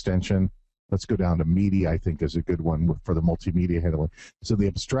 .pass extension, let's go down to media, I think is a good one for the multimedia handling. So the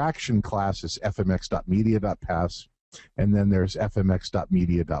abstraction class is fmx.media.pass, and then there's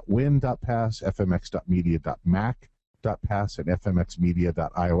fmx.media.win.pass, fmx.media.mac.pass, and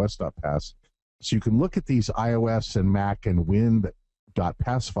fmxmedia.ios.pass. So you can look at these iOS and Mac and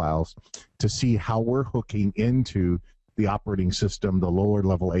Win.pass files to see how we're hooking into the operating system, the lower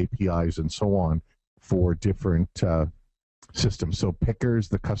level APIs, and so on for different systems. So pickers,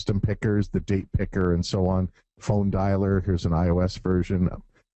 the custom pickers, the date picker, and so on. Phone dialer, here's an iOS version.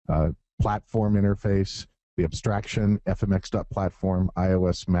 Platform interface, the abstraction, fmx.platform,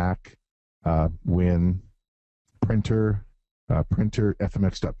 iOS, Mac, Win, printer, printer,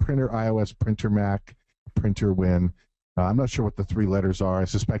 fmx.printer, iOS, printer Mac, printer Win. I'm not sure what the three letters are. I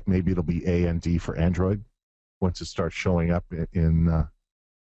suspect maybe it'll be A and D for Android once it starts showing up in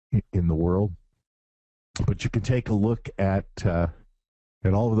the world. But you can take a look at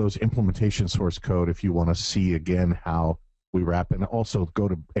all of those implementation source code if you want to see again how we wrap. And also go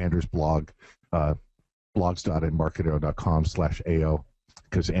to Anders' blog, blogs.embarcadero.com/AO,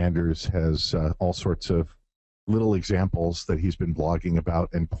 because Anders has all sorts of little examples that he's been blogging about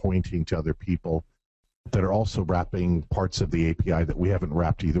and pointing to other people that are also wrapping parts of the API that we haven't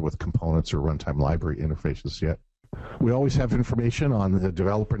wrapped either with components or runtime library interfaces yet. We always have information on the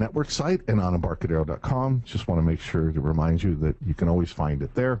Developer Network site and on Embarcadero.com. Just want to make sure to remind you that you can always find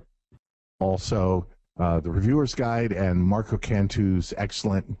it there. Also, the Reviewer's Guide and Marco Cantu's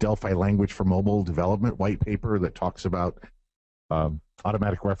excellent Delphi language for mobile development white paper that talks about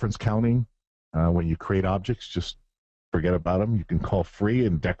automatic reference counting. When you create objects, just forget about them. You can call free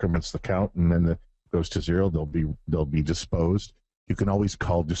and decrements the count, and then it goes to zero. They'll be disposed. You can always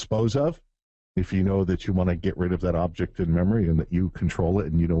call dispose of if you know that you want to get rid of that object in memory and that you control it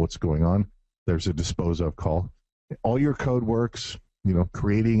and you know what's going on. There's a dispose of call. All your code works.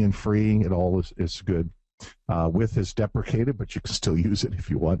 Creating and freeing it all is good. With is deprecated, but you can still use it if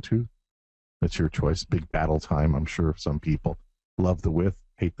you want to. That's your choice. Big battle time, I'm sure, of some people. Love the with,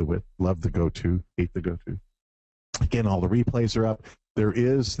 hate the with. Love the go-to, hate the go-to. Again, all the replays are up.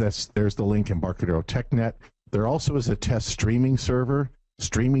 There's the link, Embarcadero TechNet. There also is a test streaming server,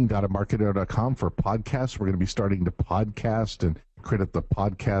 streaming.embarcadero.com for podcasts. We're going to be starting to podcast and create the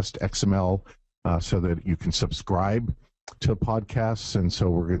podcast XML so that you can subscribe to podcasts. And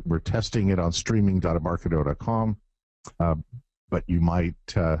so we're testing it on streaming.embarcadero.com. But you might,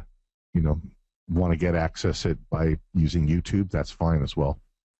 want to get access it by using YouTube. That's fine as well.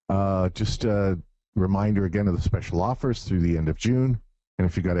 Just a reminder again of the special offers through the end of June. And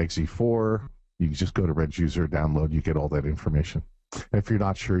if you got XE4, you can just go to Reg User, download, you get all that information. If you're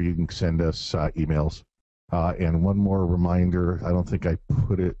not sure, you can send us emails. And one more reminder, I don't think I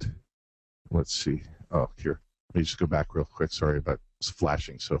put it, let's see. Oh, here. Let me just go back real quick. Sorry about it's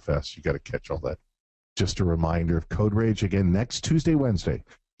flashing so fast. You got to catch all that. Just a reminder of Code Rage again next Tuesday, Wednesday,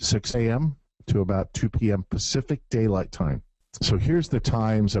 6 a.m. to about 2 p.m. Pacific Daylight Time. So here's the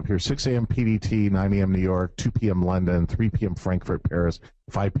times up here: 6 a.m. PDT, 9 a.m. New York, 2 p.m. London, 3 p.m. Frankfurt, Paris,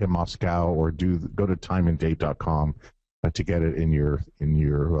 5 p.m. Moscow, or go to timeanddate.com to get it in your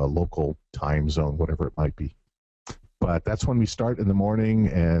local time zone, whatever it might be. But that's when we start in the morning,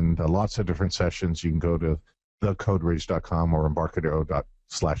 and lots of different sessions. You can go to thecoderage.com or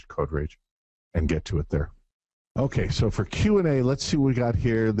embarcadero.com/coderage and get to it there. Okay, so for Q&A, let's see what we got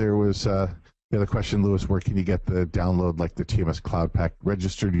here. There was the other question, Lewis, where can you get the download, like the TMS Cloud Pack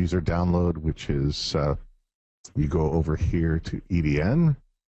registered user download, which is you go over here to EDN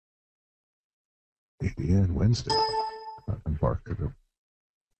Wednesday,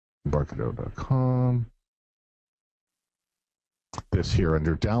 Embarcadero.com. This here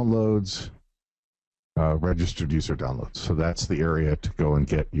under downloads, registered user downloads. So that's the area to go and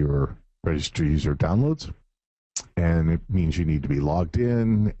get your registered user downloads. And it means you need to be logged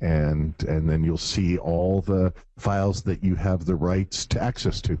in, and then you'll see all the files that you have the rights to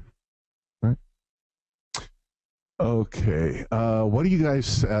access to. Right? Okay. What do you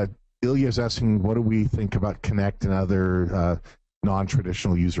guys, Ilya's asking, what do we think about Connect and other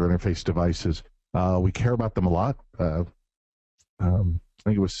non-traditional user interface devices? We care about them a lot. I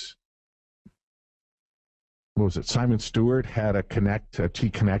think it was, what was it? Simon Stewart had a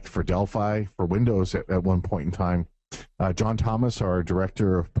T-Connect for Delphi for Windows at one point in time. John Thomas, our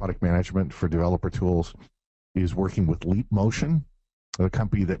director of product management for developer tools, is working with Leap Motion, a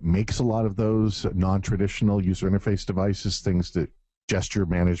company that makes a lot of those non-traditional user interface devices, things that gesture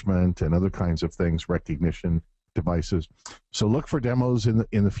management and other kinds of things, recognition devices. So look for demos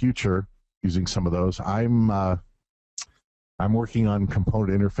in the future using some of those. I'm working on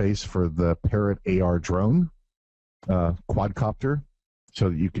component interface for the Parrot AR drone quadcopter, so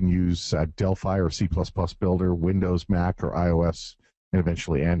that you can use Delphi or C++ Builder, Windows, Mac, or iOS, and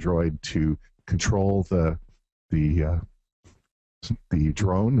eventually Android to control the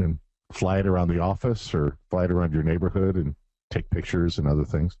drone and fly it around the office or fly it around your neighborhood and take pictures and other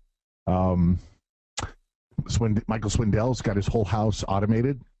things. Michael Swindell's got his whole house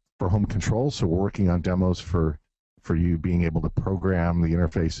automated for home control, so we're working on demos for you being able to program the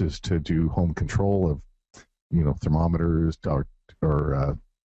interfaces to do home control of, thermometers or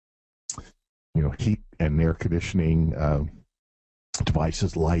heat and air conditioning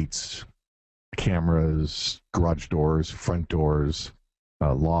devices, lights, cameras, garage doors, front doors,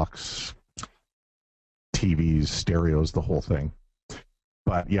 locks, TVs, stereos, the whole thing.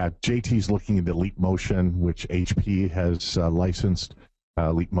 But yeah, JT's looking into Leap Motion, which HP has licensed.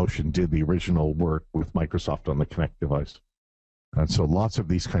 Leap Motion did the original work with Microsoft on the Kinect device. And so lots of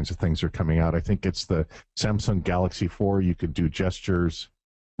these kinds of things are coming out. I think it's the Samsung Galaxy 4. You could do gestures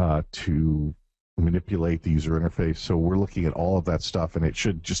to manipulate the user interface. So we're looking at all of that stuff, and it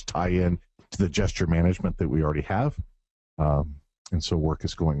should just tie in to the gesture management that we already have. And so work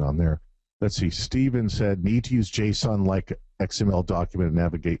is going on there. Let's see. Steven said, need to use JSON like XML document to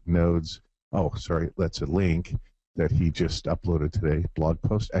navigate nodes. Oh, sorry. That's a link that he just uploaded today. Blog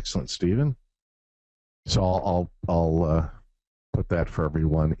post. Excellent, Steven. So I'll put that for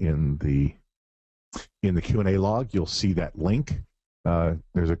everyone in the Q&A log. You'll see that link.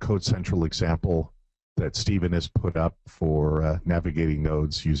 There's a Code Central example that Steven has put up for navigating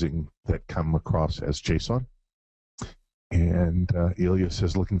nodes using that come across as JSON. And Ilya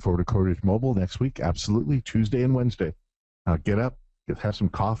says, looking forward to Code Ridge Mobile next week. Absolutely, Tuesday and Wednesday. Get up, have some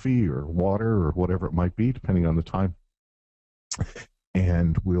coffee or water or whatever it might be, depending on the time.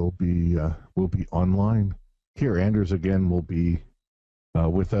 And we'll be online here. Anders again will be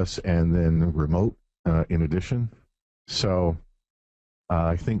with us, and then remote in addition. So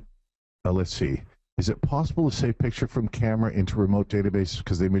I think let's see. Is it possible to save picture from camera into remote database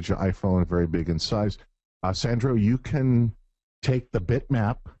because the image of iPhone is very big in size? Sandro, you can take the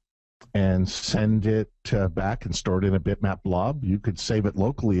bitmap and send it back and store it in a bitmap blob. You could save it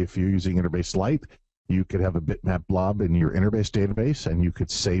locally if you're using Interbase Lite. You could have a bitmap blob in your Interbase database, and you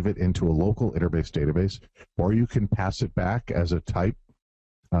could save it into a local Interbase database, or you can pass it back as a type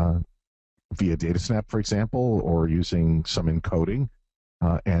via DataSnap, for example, or using some encoding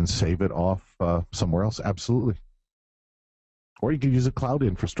and save it off somewhere else. Absolutely. Or you could use a cloud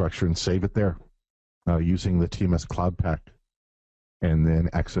infrastructure and save it there. Using the TMS Cloud Pack and then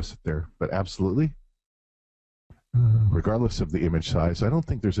access it there. But absolutely, regardless of the image size, I don't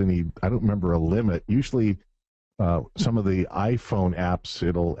think there's any, I don't remember a limit. Usually some of the iPhone apps,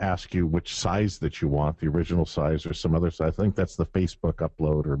 it'll ask you which size that you want, the original size or some other size. I think that's the Facebook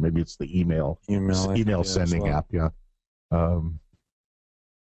upload, or maybe it's the email sending app, yeah. And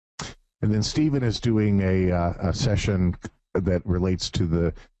then Stephen is doing a session that relates to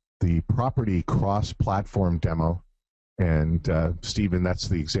the property cross-platform demo, and Stephen, that's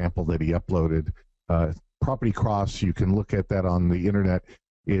the example that he uploaded. Property cross, you can look at that on the internet.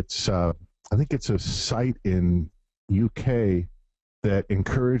 It's I think it's a site in UK that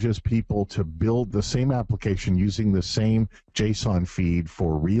encourages people to build the same application using the same JSON feed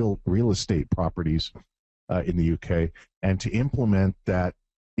for real estate properties in the UK, and to implement that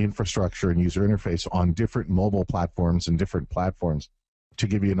infrastructure and user interface on different mobile platforms and different platforms, to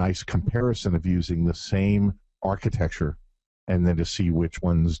give you a nice comparison of using the same architecture, and then to see which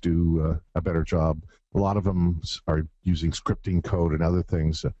ones do a better job. A lot of them are using scripting code and other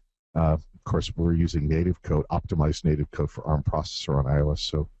things. Of course, we're using native code, optimized native code for ARM processor on iOS,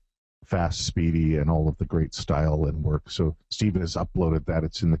 so fast, speedy, and all of the great style and work. So Stephen has uploaded that.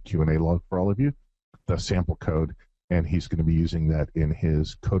 It's in the Q&A log for all of you, the sample code, and he's going to be using that in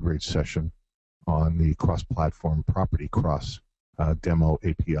his Code Rage session on the cross-platform property cross demo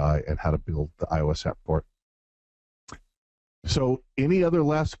API and how to build the iOS app for it. So any other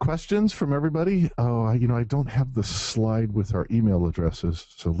last questions from everybody? Oh, I don't have the slide with our email addresses,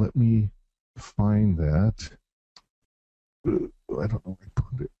 so let me find that. I don't know where I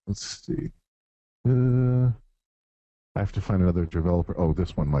put it. Let's see. I have to find another developer. Oh,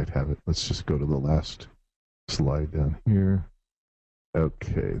 this one might have it. Let's just go to the last slide down here.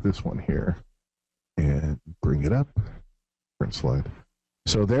 Okay, this one here. And bring it up. Print slide.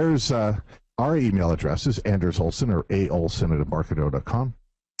 So there's our email addresses, Anders Olsen, or aolsen@embarcadero.com,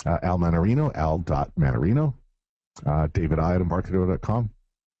 Al Manarino, al.manarino, David I@embarcadero.com,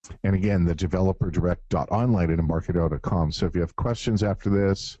 and again, the developerdirect.online@embarcadero.com. So if you have questions after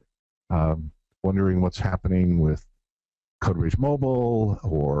this, wondering what's happening with Code Rage Mobile,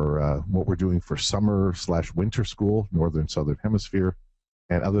 or what we're doing for summer/winter school, Northern Southern Hemisphere,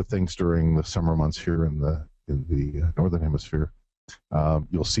 and other things during the summer months here in the Northern Hemisphere,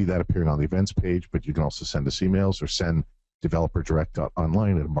 you'll see that appearing on the events page, but you can also send us emails or send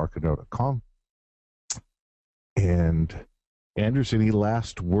developerdirect.online@embarcadero.com. And Anders, any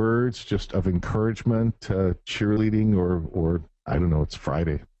last words just of encouragement, cheerleading, or I don't know, it's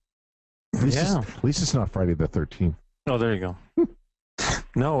Friday. At least it's not Friday the 13th. Oh, there you go.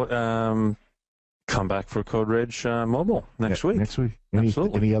 No, come back for Code Rage Mobile next week. Next week.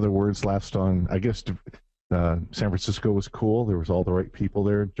 Absolutely. Any other words last on, I guess, San Francisco was cool. There was all the right people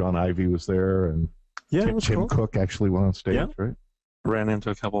there. John Ivey was there, and it was Tim cool. Cook actually went on stage, right? Ran into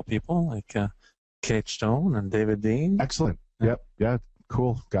a couple of people, like Kate Stone and David Dean. Excellent. Yep. Yeah.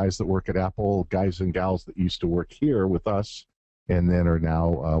 Cool. Guys that work at Apple, guys and gals that used to work here with us and then are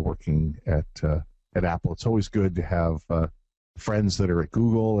now working at Apple. It's always good to have friends that are at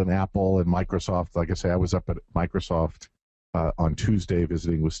Google and Apple and Microsoft. Like I say, I was up at Microsoft on Tuesday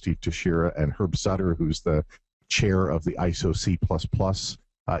visiting with Steve Teixeira and Herb Sutter, who's the chair of the ISO C++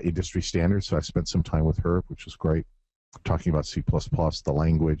 industry standard. So I spent some time with Herb, which was great, talking about C++, the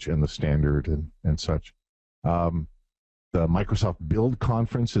language and the standard and such. The Microsoft Build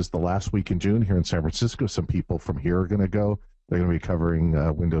Conference is the last week in June here in San Francisco. Some people from here are going to go. They're going to be covering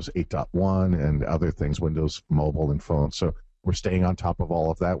Windows 8.1 and other things, Windows Mobile and phone. So we're staying on top of all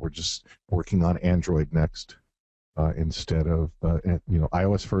of that. We're just working on Android next instead of,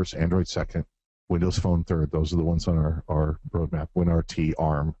 iOS first, Android second, Windows Phone third. Those are the ones on our roadmap. WinRT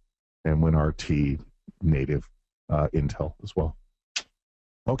ARM and WinRT native Intel as well.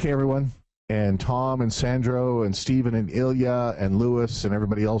 Okay, everyone. And Tom and Sandro and Stephen and Ilya and Lewis and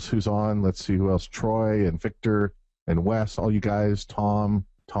everybody else who's on. Let's see who else. Troy and Victor and Wes, all you guys, Tom.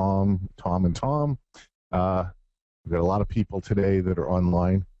 We've got a lot of people today that are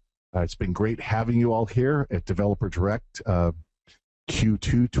online. It's been great having you all here at Developer Direct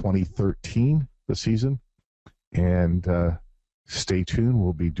Q2 2013, the season. And stay tuned.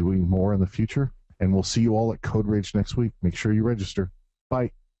 We'll be doing more in the future. And we'll see you all at Code Rage next week. Make sure you register.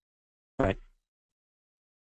 Bye. Bye.